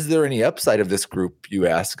 is there any upside of this group, you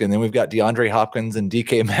ask? And then we've got DeAndre Hopkins and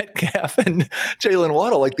DK Metcalf and Jalen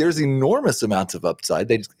Waddle. Like, there's enormous amounts of upside.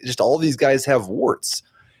 They just all these guys have warts.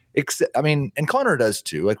 Except, I mean, and Connor does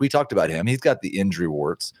too. Like we talked about him, he's got the injury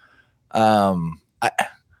warts. I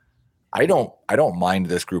don't mind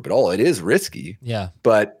this group at all. It is risky, yeah,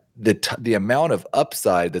 but the amount of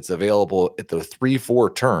upside that's available at the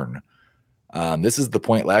 3-4 turn. This is the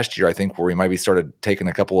point last year, I think, where we might be started taking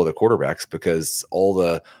a couple of the quarterbacks because all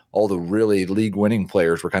the really league winning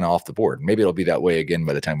players were kind of off the board. Maybe it'll be that way again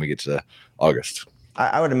by the time we get to August.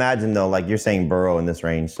 I would imagine, though, like you're saying, Burrow in this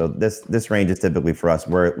range. So this range is typically for us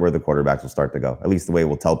where the quarterbacks will start to go, at least the way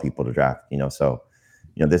we'll tell people to draft. So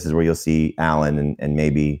this is where you'll see Allen and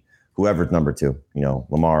maybe whoever's number 2.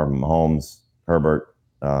 Lamar, Mahomes, Herbert.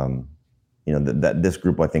 This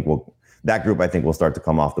group I think will start to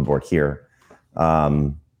come off the board here.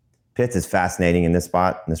 Pitts is fascinating in this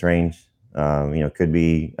spot, in this range. Could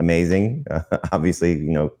be amazing.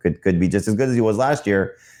 Obviously, could be just as good as he was last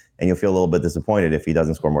year. And you'll feel a little bit disappointed if he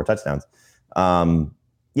doesn't score more touchdowns.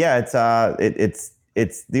 It's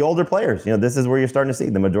the older players. This is where you're starting to see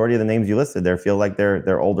the majority of the names you listed there feel like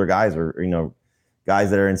they're older guys or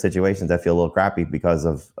guys that are in situations that feel a little crappy because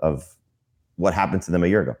of what happened to them a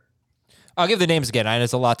year ago. I'll give the names again. I know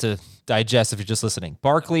it's a lot to digest if you're just listening.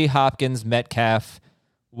 Barkley, Hopkins, Metcalf,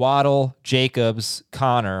 Waddle, Jacobs,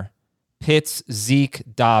 Connor, Pitts, Zeke,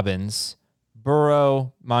 Dobbins,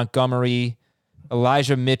 Burrow, Montgomery,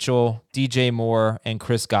 Elijah Mitchell, DJ Moore, and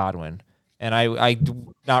Chris Godwin. And I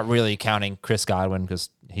not really counting Chris Godwin because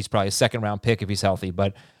he's probably a second-round pick if he's healthy.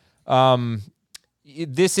 But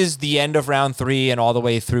this is the end of round 3 and all the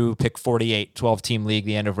way through pick 48, 12-team league,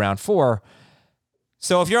 the end of round 4.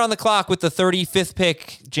 So if you're on the clock with the 35th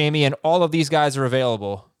pick, Jamie, and all of these guys are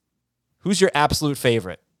available, who's your absolute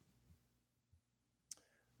favorite?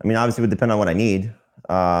 I mean, obviously it would depend on what I need.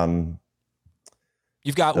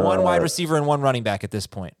 You've got one wide receiver and one running back at this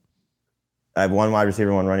point. I have one wide receiver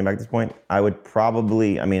and one running back at this point. I would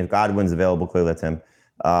probably, if Godwin's available, clearly that's him.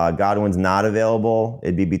 Godwin's not available,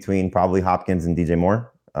 it'd be between probably Hopkins and DJ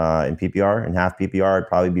Moore in PPR. In half PPR, it'd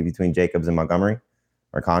probably be between Jacobs and Montgomery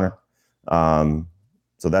or Connor.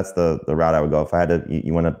 So that's the route I would go. If I had to,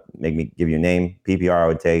 you want to make me give you a name, PPR, I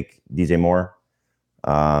would take DJ Moore.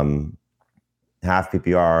 Half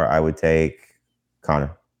PPR, I would take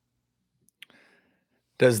Connor.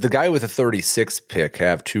 Does the guy with a 36th pick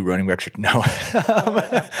have 2 running backs? No.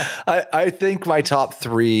 I think my top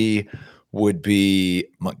 3 would be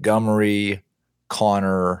Montgomery,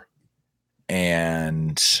 Connor,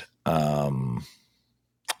 and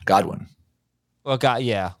Godwin. Well,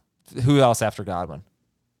 yeah. Who else after Godwin?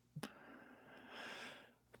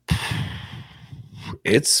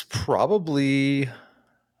 It's probably,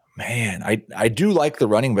 man, I do like the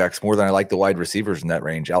running backs more than I like the wide receivers in that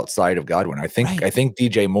range outside of Godwin. I think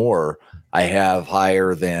DJ Moore I have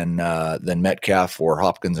higher than Metcalf or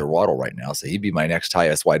Hopkins or Waddle right now. So he'd be my next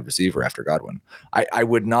highest wide receiver after Godwin. I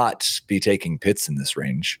would not be taking Pitts in this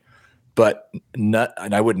range, and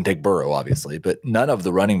I wouldn't take Burrow, obviously, but none of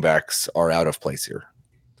the running backs are out of place here.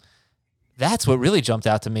 That's what really jumped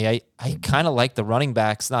out to me. I kind of like the running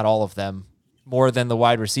backs, not all of them, more than the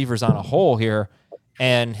wide receivers on a whole here.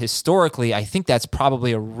 And historically, I think that's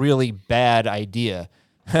probably a really bad idea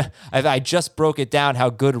I just broke it down how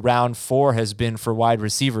good round 4 has been for wide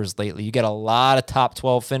receivers lately. You get a lot of top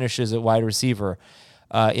 12 finishes at wide receiver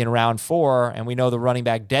in round 4, and we know the running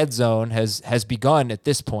back dead zone has begun at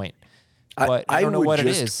this point. But I don't know what it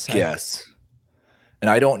is. Guess, and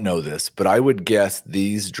I don't know this, but I would guess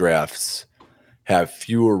these drafts have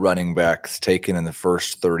fewer running backs taken in the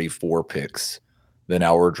first 34 picks than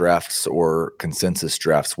our drafts or consensus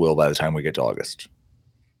drafts will by the time we get to August.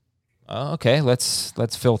 Okay, let's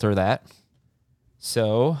filter that.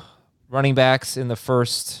 So, running backs in the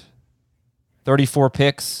first 34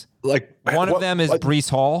 picks. Like one of them is Breece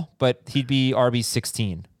Hall, but he'd be RB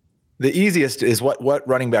 16. The easiest is what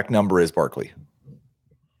running back number is Barkley?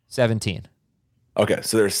 17. Okay,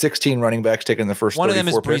 so there's 16 running backs taken in the first 34 One of them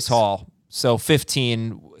is picks. Breece Hall, so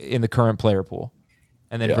 15 in the current player pool.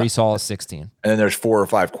 And then Breece Hall is 16. And then there's 4 or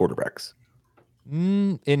 5 quarterbacks.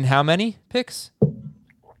 In how many picks?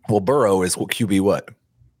 Well, Burrow is QB what?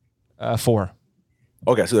 4.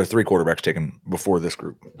 Okay, so there are 3 quarterbacks taken before this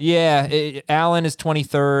group. Yeah, Allen is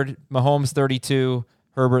 23rd, Mahomes 32,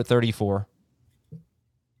 Herbert 34.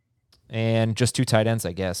 And just 2 tight ends,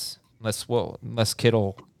 I guess. Unless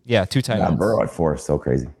Kittle. Yeah, 2 tight ends. Burrow at 4 is so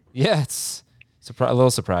crazy. Yeah, it's a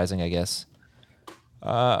little surprising, I guess.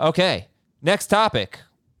 Okay, next topic.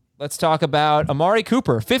 Let's talk about Amari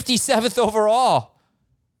Cooper, 57th overall.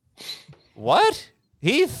 What?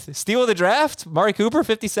 Heath, steal of the draft? Amari Cooper,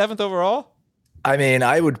 57th overall? I mean,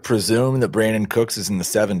 I would presume that Brandon Cooks is in the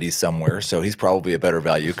 70s somewhere, so he's probably a better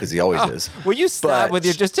value because he always is. Will you stop with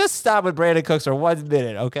your just stop with Brandon Cooks for 1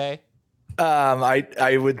 minute, okay?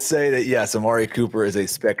 I would say that yes, Amari Cooper is a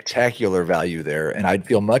spectacular value there, and I'd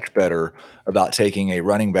feel much better about taking a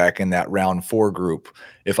running back in that round 4 group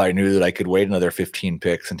if I knew that I could wait another 15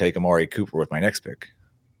 picks and take Amari Cooper with my next pick.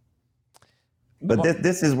 But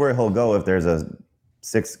this is where he'll go if there's a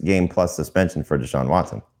 6-game plus suspension for Deshaun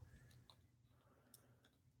Watson.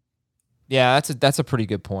 Yeah, that's a pretty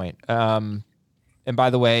good point. And by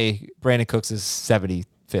the way, Brandon Cooks is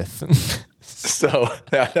 75th. So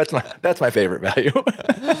that's my favorite value.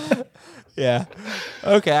 Yeah.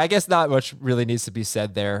 Okay, I guess not much really needs to be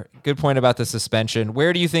said there. Good point about the suspension.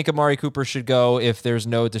 Where do you think Amari Cooper should go if there's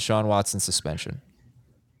no Deshaun Watson suspension?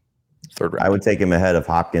 3rd round. I would take him ahead of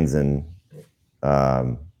Hopkins and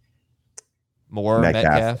Moore,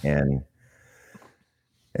 Metcalf and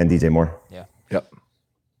DJ Moore. Yeah. Yep.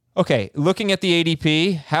 Okay, looking at the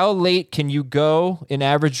ADP, how late can you go in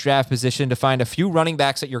average draft position to find a few running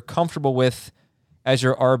backs that you're comfortable with as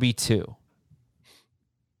your RB2?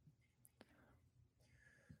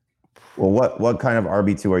 Well, what kind of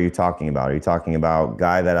RB2 are you talking about? Are you talking about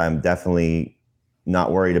guy that I'm definitely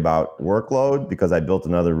not worried about workload because I built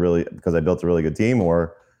a really good team,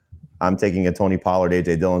 or I'm taking a Tony Pollard,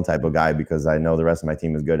 AJ Dillon type of guy because I know the rest of my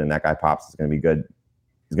team is good and that guy pops is going to be good.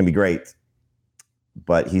 He's going to be great,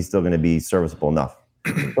 but he's still going to be serviceable enough.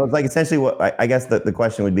 So it's like essentially what I guess the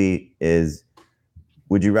question would be is,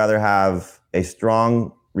 would you rather have a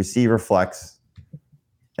strong receiver flex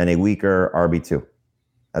and a weaker RB2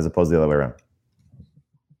 as opposed to the other way around?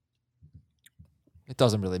 It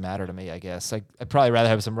doesn't really matter to me, I guess. I'd probably rather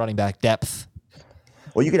have some running back depth.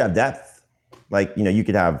 Well, you could have depth. Like, you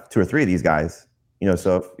could have 2 or 3 of these guys.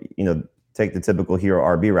 So if, take the typical hero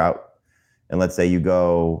RB route, and let's say you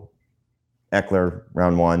go Eckler,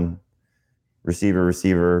 round 1,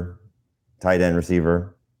 receiver, tight end,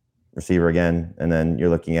 receiver again, and then you're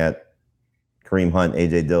looking at Kareem Hunt,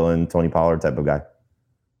 AJ Dillon, Tony Pollard type of guy.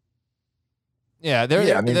 Yeah,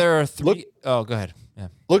 there are 3. Go ahead. Yeah.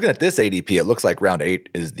 Looking at this ADP, it looks like round 8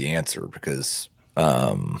 is the answer because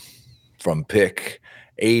from pick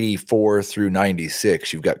 84 through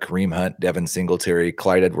 96, you've got Kareem Hunt, Devin Singletary,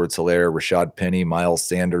 Clyde Edwards-Helaire, Rashad Penny, Miles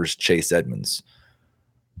Sanders, Chase Edmonds.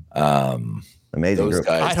 Amazing those group.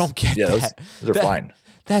 guys. I don't get that. Those are fine.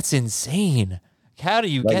 That's insane. How do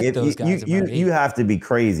you get those guys? You have to be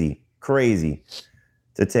crazy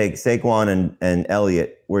to take Saquon and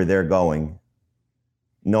Elliott where they're going,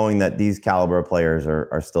 knowing that these caliber of players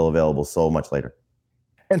are still available so much later.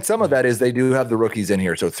 And some of that is they do have the rookies in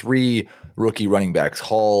here. So 3 rookie running backs,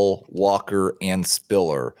 Hall, Walker, and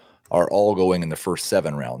Spiller, are all going in the first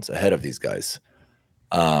 7 rounds ahead of these guys.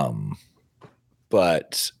 And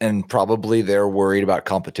probably they're worried about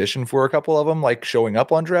competition for a couple of them, like showing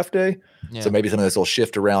up on draft day. Yeah. So maybe some of this will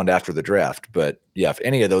shift around after the draft. But yeah, if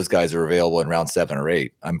any of those guys are available in round 7 or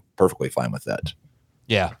 8, I'm perfectly fine with that.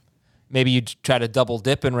 Yeah. Maybe you try to double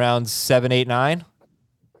dip in rounds 7, 8, 9,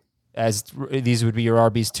 as these would be your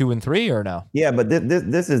RBs 2 and 3, or no? Yeah, but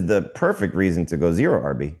this is the perfect reason to go 0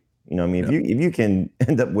 RB. If you can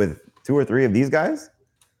end up with 2 or 3 of these guys,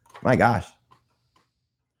 my gosh.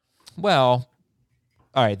 Well,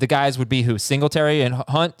 all right, the guys would be who? Singletary and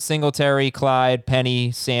Hunt, Singletary, Clyde,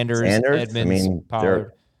 Penny, Sanders, Edmonds, I mean,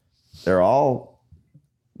 Pollard. they're all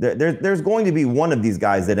there's going to be one of these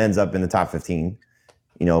guys that ends up in the top 15,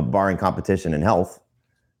 barring competition and health.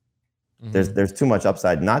 Mm-hmm. There's too much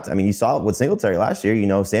upside. You saw it with Singletary last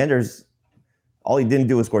year. Sanders, all he didn't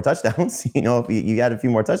do was score touchdowns. If you had a few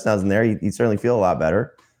more touchdowns in there, you'd certainly feel a lot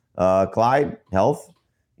better. Clyde, health,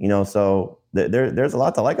 so there's a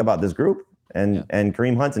lot to like about this group. And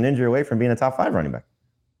Kareem Hunt's an injury away from being a top 5 running back.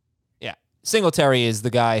 Yeah. Singletary is the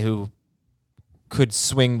guy who could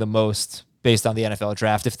swing the most based on the NFL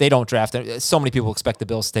draft. If they don't draft, so many people expect the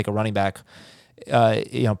Bills to take a running back,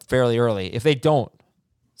 fairly early. If they don't,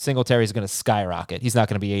 Singletary is going to skyrocket. He's not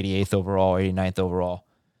going to be 88th overall or 89th overall.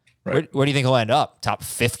 Right. Where do you think he'll end up? Top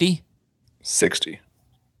 50? 60.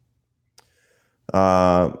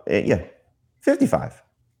 55.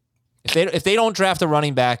 If they don't draft a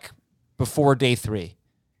running back before day 3,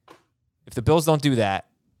 if the Bills don't do that,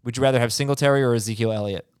 would you rather have Singletary or Ezekiel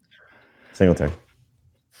Elliott? Singletary.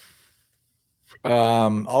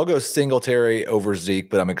 I'll go Singletary over Zeke,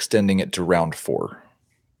 but I'm extending it to round 4.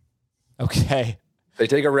 Okay. If they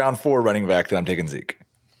take a round 4 running back, then I'm taking Zeke.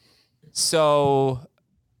 So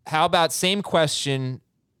how about same question,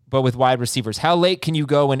 but with wide receivers? How late can you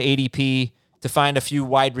go in ADP to find a few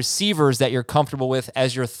wide receivers that you're comfortable with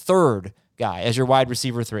as your third guy, as your wide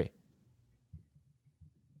receiver 3?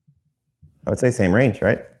 I would say same range,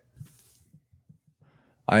 right?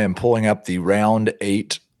 I am pulling up the round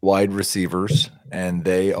 8 wide receivers, and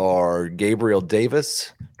they are Gabriel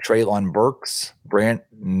Davis, Treylon Burks,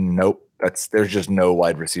 Nope. There's just no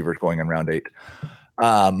wide receivers going in round 8.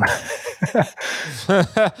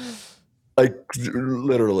 Like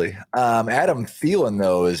literally. Adam Thielen,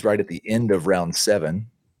 though, is right at the end of round 7.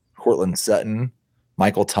 Cortland Sutton,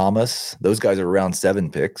 Michael Thomas, those guys are round 7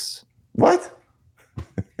 picks. What?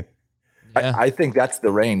 Yeah. I think that's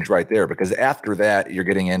the range right there, because after that, you're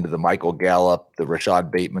getting into the Michael Gallup, the Rashad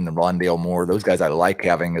Bateman, the Rondale Moore. Those guys I like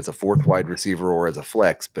having as a 4th wide receiver or as a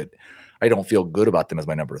flex, but I don't feel good about them as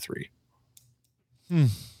my number 3. All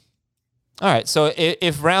right. So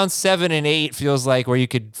if round 7 and 8 feels like where you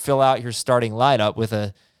could fill out your starting lineup with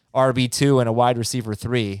a RB2 and a wide receiver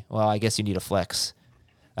 3, well, I guess you need a flex.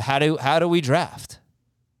 How do we draft?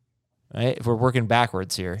 Right? If we're working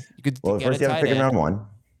backwards here, you could first you have to pick in round 1.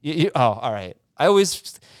 All right. I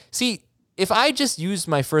always see if I just used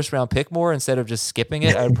my first round pick more instead of just skipping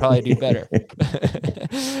it, I would probably do better.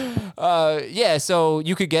 So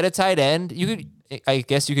you could get a tight end. I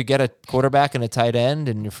guess you could get a quarterback and a tight end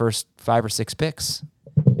in your first 5 or 6 picks.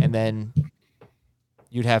 And then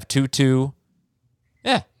you'd have 2-2.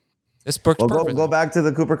 Yeah. This works perfectly. Go back to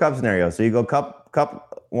the Cooper Kupp scenario. So you go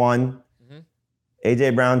Kupp 1,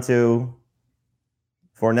 AJ Brown 2,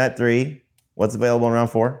 Fournette 3. What's available in round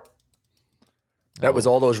 4? That was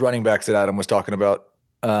all those running backs that Adam was talking about.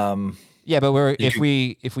 Yeah, but if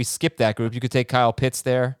we skip that group, you could take Kyle Pitts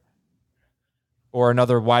there, or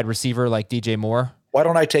another wide receiver like DJ Moore. Why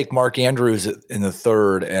don't I take Mark Andrews in the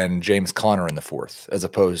 3rd and James Conner in the 4th, as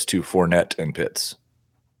opposed to Fournette and Pitts?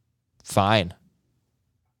 Fine,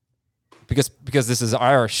 because this is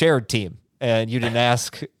our shared team, and you didn't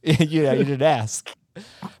ask. you didn't ask.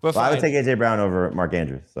 But I would take AJ Brown over Mark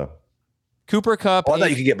Andrews. So Cooper Kupp. Oh, I thought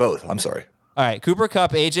you could get both. I'm sorry. All right, Cooper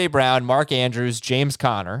Kupp, AJ Brown, Mark Andrews, James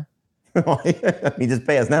Conner. You just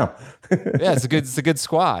pay us now. Yeah, it's a good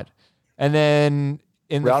squad. And then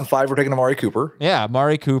in round 5, we're taking Amari Cooper. Yeah,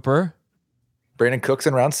 Amari Cooper. Brandon Cooks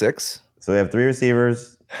in round 6. So we have 3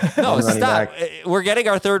 receivers. No, stop. We're getting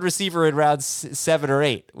our 3rd receiver in round 7 or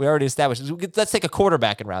 8. We already established. Let's take a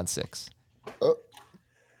quarterback in round 6.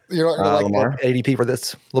 You're not going to Lamar? ADP for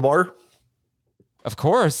this? Lamar? Of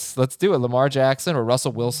course. Let's do it. Lamar Jackson or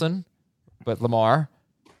Russell Wilson, but Lamar.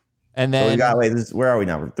 And then where are we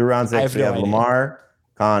now? Through round 6, we have Lamar,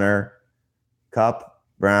 Connor, Kupp,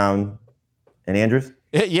 Brown, and Andrews?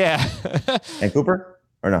 Yeah. And Cooper?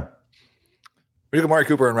 Or no? We took Amari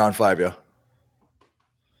Cooper in round 5, yeah.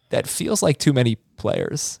 That feels like too many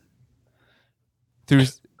players.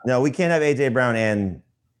 No, we can't have AJ Brown and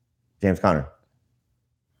James Conner.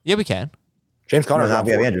 Yeah, we can. James Conner. No,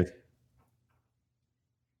 we have Andrews.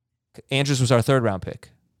 Andrews was our 3rd round pick.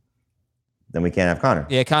 Then we can't have Connor.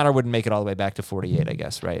 Yeah, Connor wouldn't make it all the way back to 48, I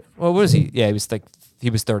guess, right? Well, what is he? Yeah, he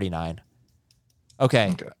was 39.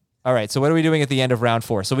 Okay. All right. So what are we doing at the end of round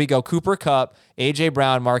 4? So we go Cooper Kupp, AJ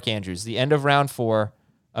Brown, Mark Andrews. The end of round 4,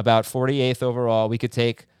 about 48th overall. We could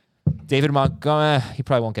take David Montgomery. He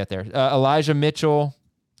probably won't get there. Elijah Mitchell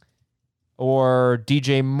or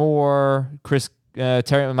DJ Moore,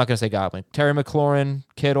 Terry. I'm not going to say Godwin. Terry McLaurin,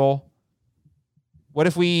 Kittle. What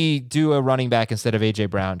if we do a running back instead of A.J.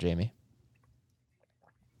 Brown, Jamie?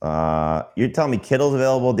 You're telling me Kittle's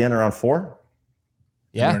available at the end of round 4?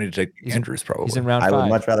 You don't need to take Andrews, probably. He's in round 5. I would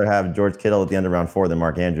much rather have George Kittle at the end of round 4 than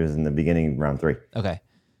Mark Andrews in the beginning of round 3. Okay.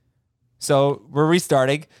 So we're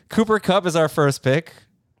restarting. Cooper Kupp is our first pick.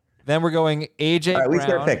 Then we're going A.J. All right, Brown. we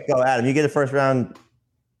start pick. Go, Adam. You get the first round.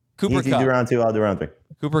 Cooper You do Kupp. round 2. I'll do round 3.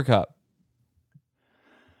 Cooper Kupp.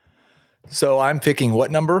 So I'm picking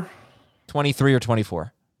what number? 23 or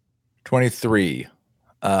 24. 23.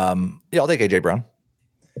 Yeah, I'll take A.J. Brown.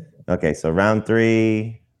 Okay, so round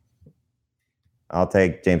 3, I'll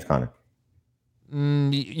take James Conner.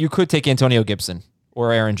 You could take Antonio Gibson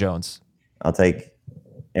or Aaron Jones. I'll take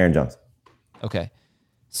Aaron Jones. Okay.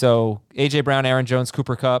 So A.J. Brown, Aaron Jones,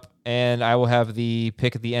 Cooper Kupp, and I will have the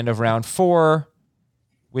pick at the end of round 4,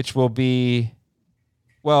 which will be,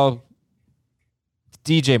 well,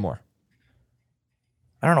 DJ Moore.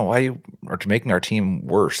 I don't know why you are making our team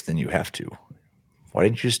worse than you have to. Why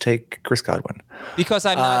didn't you just take Chris Godwin? Because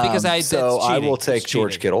I'm not. Because I. So that's I cheating. will take It's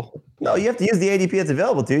George cheating. Kittle. No, you have to use the ADP that's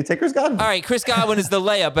available to you. Take Chris Godwin. All right, Chris Godwin is the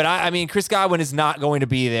layup, but I mean, Chris Godwin is not going to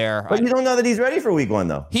be there. But you don't know that he's ready for week 1,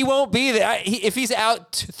 though. He won't be there. If he's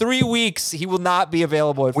out 3 weeks, he will not be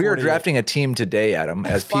available. At We are 48. drafting a team today, Adam,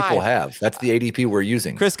 as people 5. have. That's the ADP we're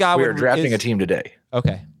using. Chris Godwin We are drafting is- a team today,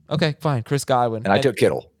 Okay. Okay. Fine. Chris Godwin. and I took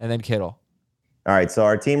Kittle. And then Kittle. All right, so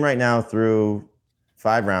our team right now through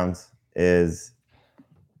 5 rounds is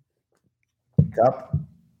Kupp,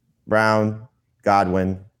 Brown,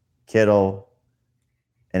 Godwin, Kittle,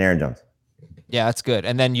 and Aaron Jones. Yeah, that's good.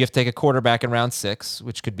 And then you have to take a quarterback in round 6,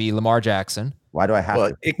 which could be Lamar Jackson. Why do I have Well,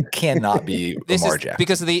 to? it cannot be This Lamar is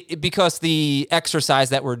Jackson. because the exercise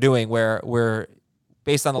that we're doing, where we're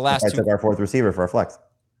based on the last I 2. took our 4th receiver for a flex.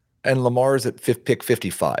 And Lamar's at pick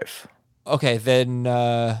 55. Okay, then.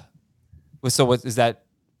 So what is that?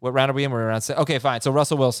 What round are we in? We're around 6. Okay, fine. So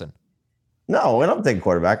Russell Wilson. No, we don't take a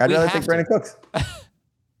quarterback. I'd We rather have take Brandon Cooks.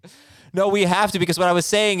 No, we have to, because what I was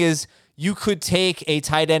saying is you could take a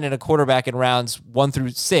tight end and a quarterback in rounds 1 through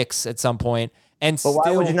 6 at some point, and But why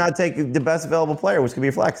still, would you not take the best available player, which could be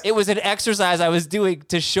a flex? It was an exercise I was doing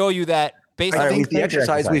to show you that based I on think we the take your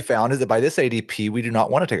exercise we exercise. found is that by this ADP, we do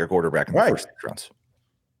not want to take a quarterback in the Right. first 6 rounds.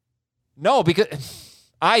 no, because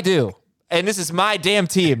I do, and this is my damn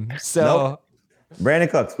team. So, Nope. Brandon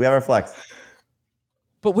Cooks, we have our flex.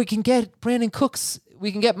 but we can get Brandon Cooks,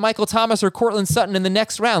 we can get Michael Thomas or Cortland Sutton in the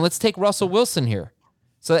next round. Let's take Russell Wilson here.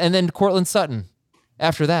 So, and then Cortland Sutton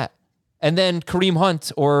after that, and then Kareem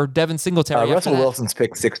Hunt or Devin Singletary. after Russell that. Wilson's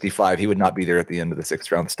pick 65. He would not be there at the end of the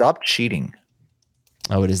 6th round. Stop cheating.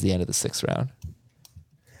 Oh, it is the end of the 6th round.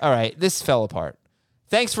 All right, this fell apart.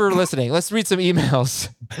 Thanks for listening. Let's read some emails.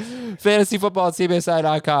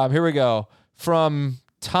 FantasyFootball@CBSI.com. Here we go. From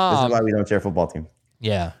This Tom. is why we don't share football team.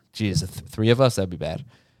 Yeah, geez, 3 of us, that'd be bad.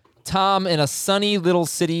 Tom in a sunny little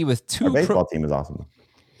city with 2 Our baseball team is awesome.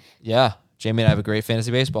 Yeah, Jamie and I have a great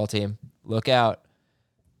fantasy baseball team. Look out.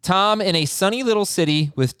 Tom in a sunny little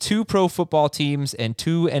city with 2 pro football teams and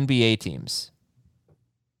 2 NBA teams.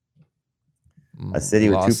 A city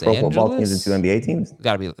with Los 2 pro football teams and Angeles? 2 NBA teams?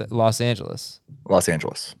 Got to be Los Angeles. Los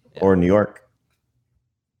Angeles. Or New York?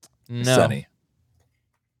 No. Sunny.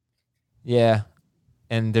 Yeah,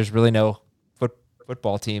 and there's really no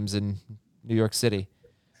football teams in New York City.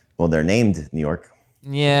 Well, they're named New York.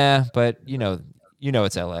 Yeah, but you know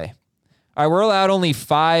it's LA. All right, we're allowed only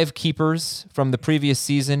 5 keepers from the previous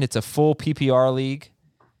season. It's a full PPR league.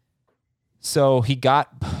 So he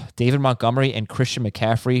got David Montgomery and Christian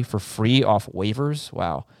McCaffrey for free off waivers.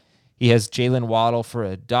 Wow. He has Jalen Waddle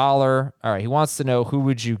for $1. All right, he wants to know, who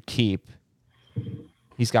would you keep?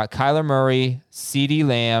 He's got Kyler Murray, CeeDee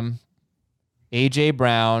Lamb, A.J.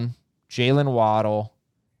 Brown, Jalen Waddle,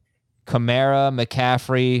 Kamara,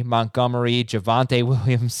 McCaffrey, Montgomery, Javonte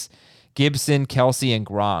Williams, Gibson, Kelsey, and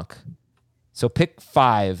Gronk. So pick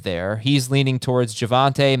 5 there. He's leaning towards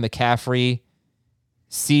Javonte, McCaffrey,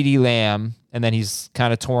 CeeDee Lamb, and then he's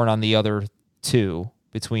kind of torn on the other 2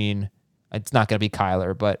 between, it's not going to be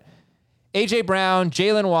Kyler, but A.J. Brown,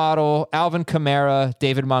 Jalen Waddle, Alvin Kamara,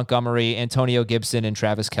 David Montgomery, Antonio Gibson, and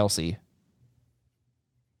Travis Kelsey.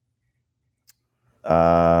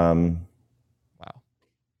 Wow. Wow.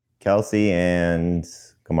 Kelsey and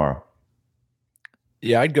Kamara.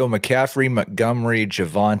 Yeah, I'd go McCaffrey, Montgomery,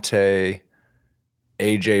 Javonte,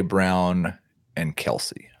 A.J. Brown, and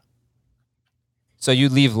Kelsey. So you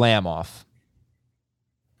leave Lamb off.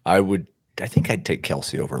 I think I'd take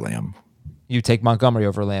Kelsey over Lamb. You take Montgomery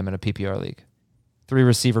over Lamb in a PPR league. 3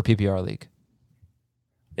 receiver PPR league.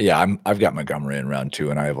 Yeah, I've got Montgomery in round 2,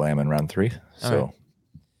 and I have Lamb in round 3. So All right.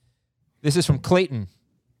 This is from Clayton.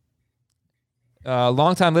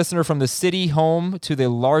 Longtime listener from the city home to the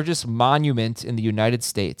largest monument in the United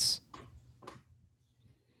States.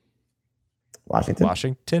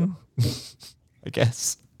 Washington, I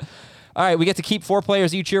guess. All right, we get to keep 4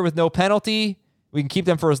 players each year with no penalty. We can keep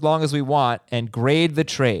them for as long as we want and grade the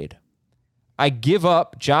trade. I give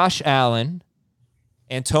up Josh Allen,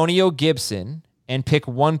 Antonio Gibson, and pick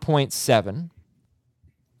 1.7.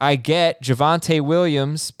 I get Javonte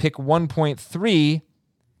Williams, pick 1.3,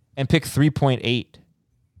 and pick 3.8.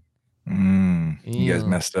 You guys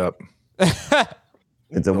messed up.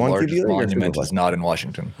 It's a The 1 largest QB league or monument Superflex? is not in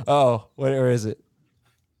Washington. Oh, where is it?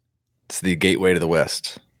 It's the gateway to the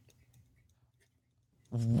West.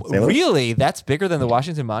 St. Louis? Really? That's bigger than the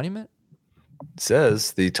Washington Monument? It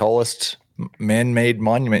says the tallest man-made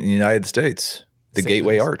monument in the United States. The St.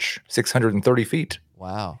 Gateway Louis. Arch, 630 feet.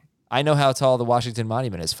 Wow. I know how tall the Washington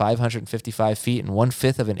Monument is, 555 feet and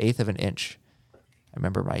 1/5 of an eighth of an inch. I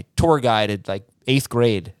remember my tour guide at like 8th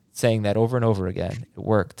grade saying that over and over again. It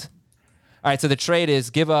worked. All right, so the trade is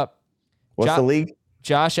give up What's the league?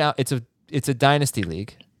 Josh Allen. It's a dynasty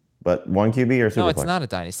league. But 1 QB or Superflex? No, it's not a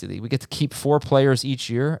dynasty league. We get to keep 4 players each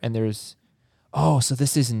year, and so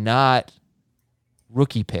this is not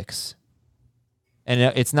rookie picks. And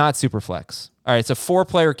it's not Superflex. All right, it's a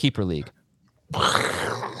 4-player keeper league.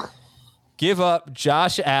 Give up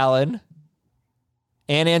Josh Allen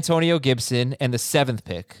and Antonio Gibson and the 7th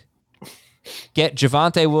pick. Get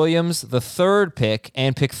Javonte Williams, the 3rd pick,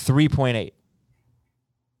 and pick 3.8.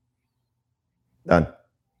 Done.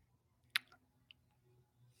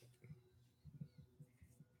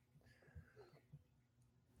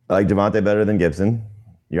 I like Javonte better than Gibson.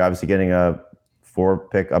 You're obviously getting a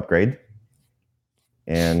 4-pick upgrade.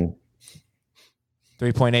 And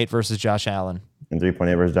 3.8 versus Josh Allen.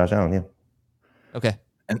 3.8 versus Josh Allen, yeah. Okay.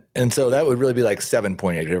 And so that would really be like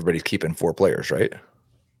 7.8. Everybody's keeping 4 players, right?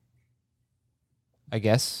 I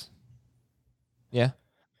guess. Yeah.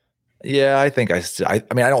 Yeah, I think I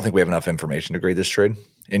mean, I don't think we have enough information to grade this trade.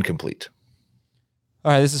 Incomplete.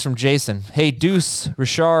 All right, this is from Jason. Hey, Deuce,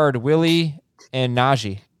 Richard, Willie, and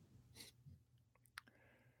Najee.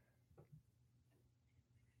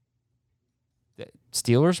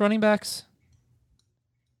 Steelers running backs?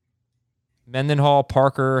 Mendenhall,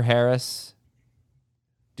 Parker, Harris.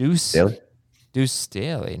 Deuce? Staley? Deuce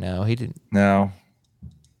Staley. No, he didn't. No.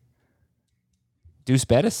 Deuce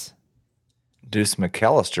Bettis? Deuce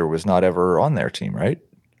McAllister was not ever on their team, right?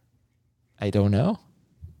 I don't know.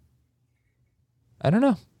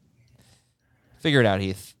 Figure it out,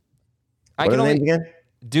 Heath. What are the names again?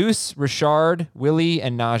 Deuce, Richard, Willie,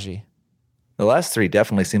 and Najee. The last 3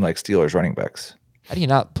 definitely seem like Steelers running backs. How do you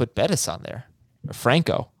not put Bettis on there? Or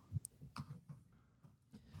Franco?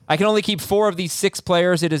 I can only keep 4 of these 6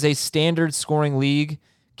 players. It is a standard scoring league.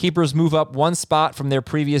 Keepers move up 1 spot from their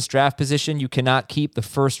previous draft position. You cannot keep the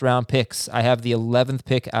first-round picks. I have the 11th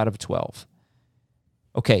pick out of 12.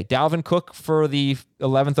 Okay, Dalvin Cook for the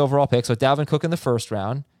 11th overall pick. So Dalvin Cook in the first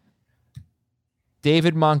round.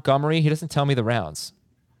 David Montgomery. He doesn't tell me the rounds.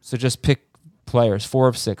 So just pick players, 4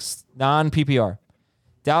 of 6. Non-PPR.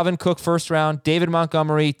 Dalvin Cook first round. David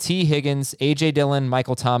Montgomery, T. Higgins, A.J. Dillon,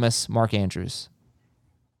 Michael Thomas, Mark Andrews.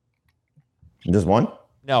 Just 1?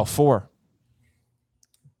 No, 4.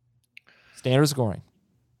 Standard scoring.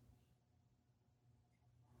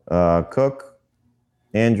 Cook,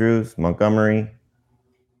 Andrews, Montgomery,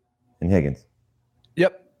 and Higgins.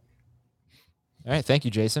 Yep. All right, thank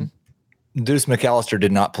you, Jason. Deuce McAllister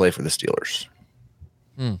did not play for the Steelers.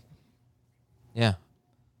 Yeah.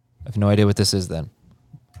 I have no idea what this is then.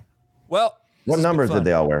 Well, What numbers did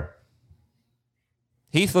they all wear?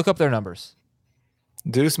 Heath, look up their numbers.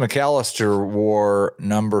 Deuce McAllister wore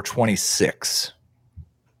number 26.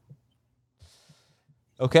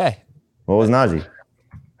 Okay. What was Najee?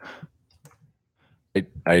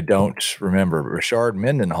 I don't remember. Richard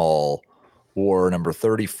Mendenhall wore number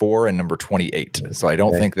 34 and number 28. So I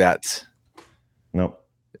don't think that Nope.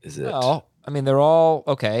 is it. Well, I mean, they're all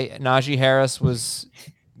okay. Najee Harris was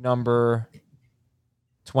number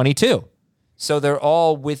 22. So they're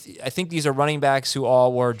all with, I think these are running backs who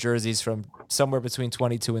all wore jerseys from somewhere between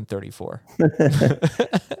 22 and 34. All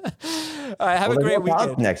right, have a great There's no college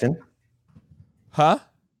weekend. connection. Huh?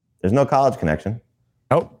 There's no college connection.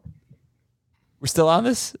 Nope. We're still on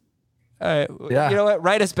this? All right. Yeah. You know what?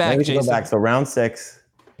 Write us back, Maybe we should Jason. go back. So round 6.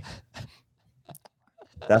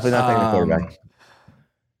 Definitely not taking the quarterback.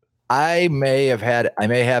 I may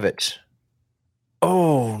have it.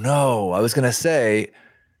 Oh no. I was gonna say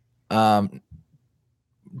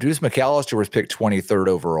Deuce McAllister was picked 23rd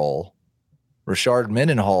overall. Richard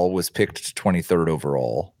Mendenhall was picked 23rd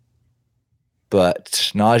overall.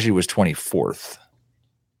 But Najee was 24th.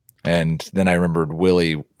 And then I remembered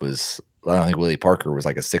Willie was, I don't think Willie Parker was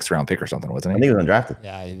like a 6th round pick or something, wasn't I he? think he was undrafted.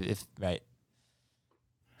 Yeah, right.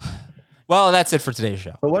 Well, that's it for today's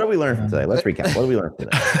show. But what did we learn from today? Let's recap. What did we learn from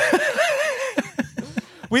today?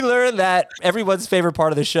 We learned that everyone's favorite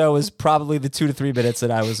part of the show is probably the 2 to 3 minutes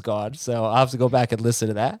that I was gone. So I'll have to go back and listen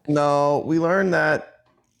to that. No, we learned that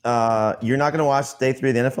you're not going to watch day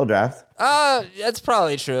 3 of the NFL draft. That's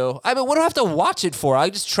probably true. I mean, what do I have to watch it for? I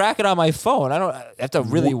just track it on my phone. I don't have to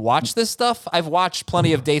really watch this stuff. I've watched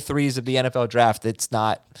plenty of day 3s of the NFL draft. It's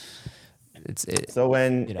not. So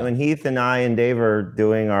when Heath and I and Dave are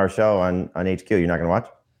doing our show on HQ, you're not going to watch?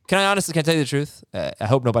 Can I tell you the truth? I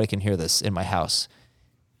hope nobody can hear this in my house.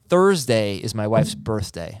 Thursday is my wife's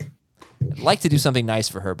birthday. I'd like to do something nice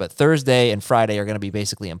for her, but Thursday and Friday are going to be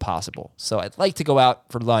basically impossible. So I'd like to go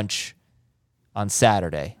out for lunch on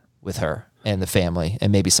Saturday with her and the family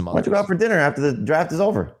and maybe some Why don't others. you go out for dinner after the draft is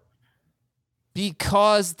over?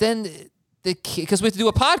 Because then because we have to do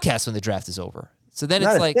a podcast when the draft is over. So then Not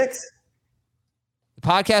it's at like 6? the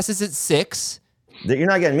podcast is at 6. You're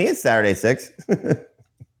not getting me at Saturday 6.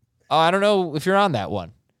 Oh, I don't know if you're on that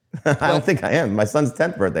one. I don't think I am. My son's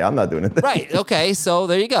 10th birthday. I'm not doing it. Right. Okay. So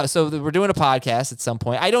there you go. So we're doing a podcast at some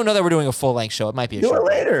point. I don't know that we're doing a full length show. It might be a Do show it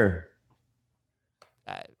later.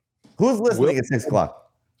 Who's listening at 6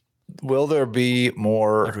 o'clock? Will there be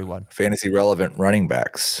more Everyone. fantasy relevant running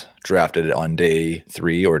backs drafted on day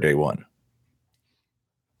 3 or day 1?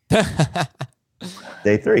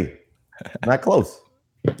 Day 3. Not close.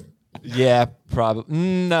 Yeah, probably.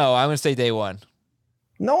 No, I'm going to say day 1.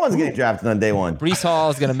 No one's getting drafted on day 1. Breece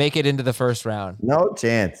Hall is going to make it into the first round. No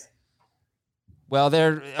chance. Well,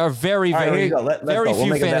 there are very, All right, here very, you go. Let's very go. We'll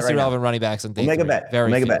few make a bet fantasy right now. relevant running backs on day We'll make 3. a bet.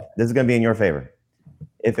 Very We'll make few. a bet. This is going to be in your favor.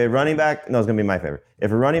 If a running back, no, it's going to be my favor.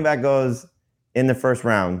 If a running back goes in the first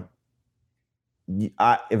round, if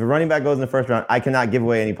a running back goes in the first round, I cannot give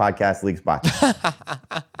away any podcast league spots.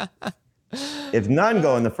 If none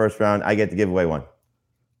go in the first round, I get to give away one.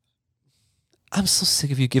 I'm so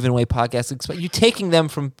sick of you giving away podcasts. But you taking them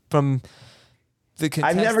from the contestants.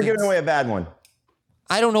 I've never given away a bad one.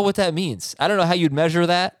 I don't know what that means. I don't know how you'd measure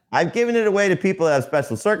that. I've given it away to people that have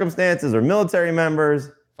special circumstances or military members.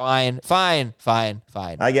 Fine.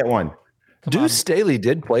 I get one. Deuce Staley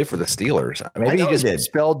did play for the Steelers. Maybe I know he did.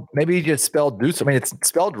 Maybe he just spelled Deuce. I mean, it's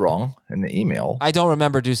spelled wrong in the email. I don't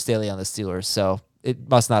remember Deuce Staley on the Steelers, so it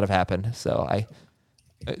must not have happened. So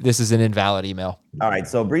this is an invalid email. All right.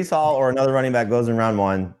 So Breece Hall or another running back goes in round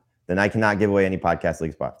 1, then I cannot give away any podcast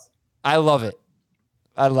league spots. I love it.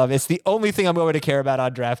 It's the only thing I'm going to care about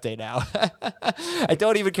on draft day now. I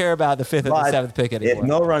don't even care about the 5th or the 7th pick anymore. If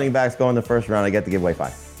no running backs go in the first round, I get to give away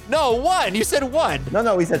 5. No, 1. You said 1.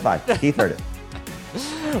 No, we said 5. Keith heard it.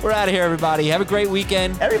 We're out of here, everybody. Have a great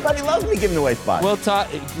weekend. Everybody loves me giving away spots. We'll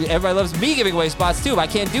talk. Everybody loves me giving away spots too. But I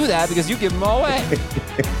can't do that because you give them all away.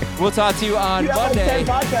 We'll talk to you on you have Monday.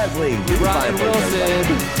 like 10 podcast leagues. You can Ryan find a place.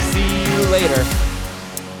 Wilson. See you later.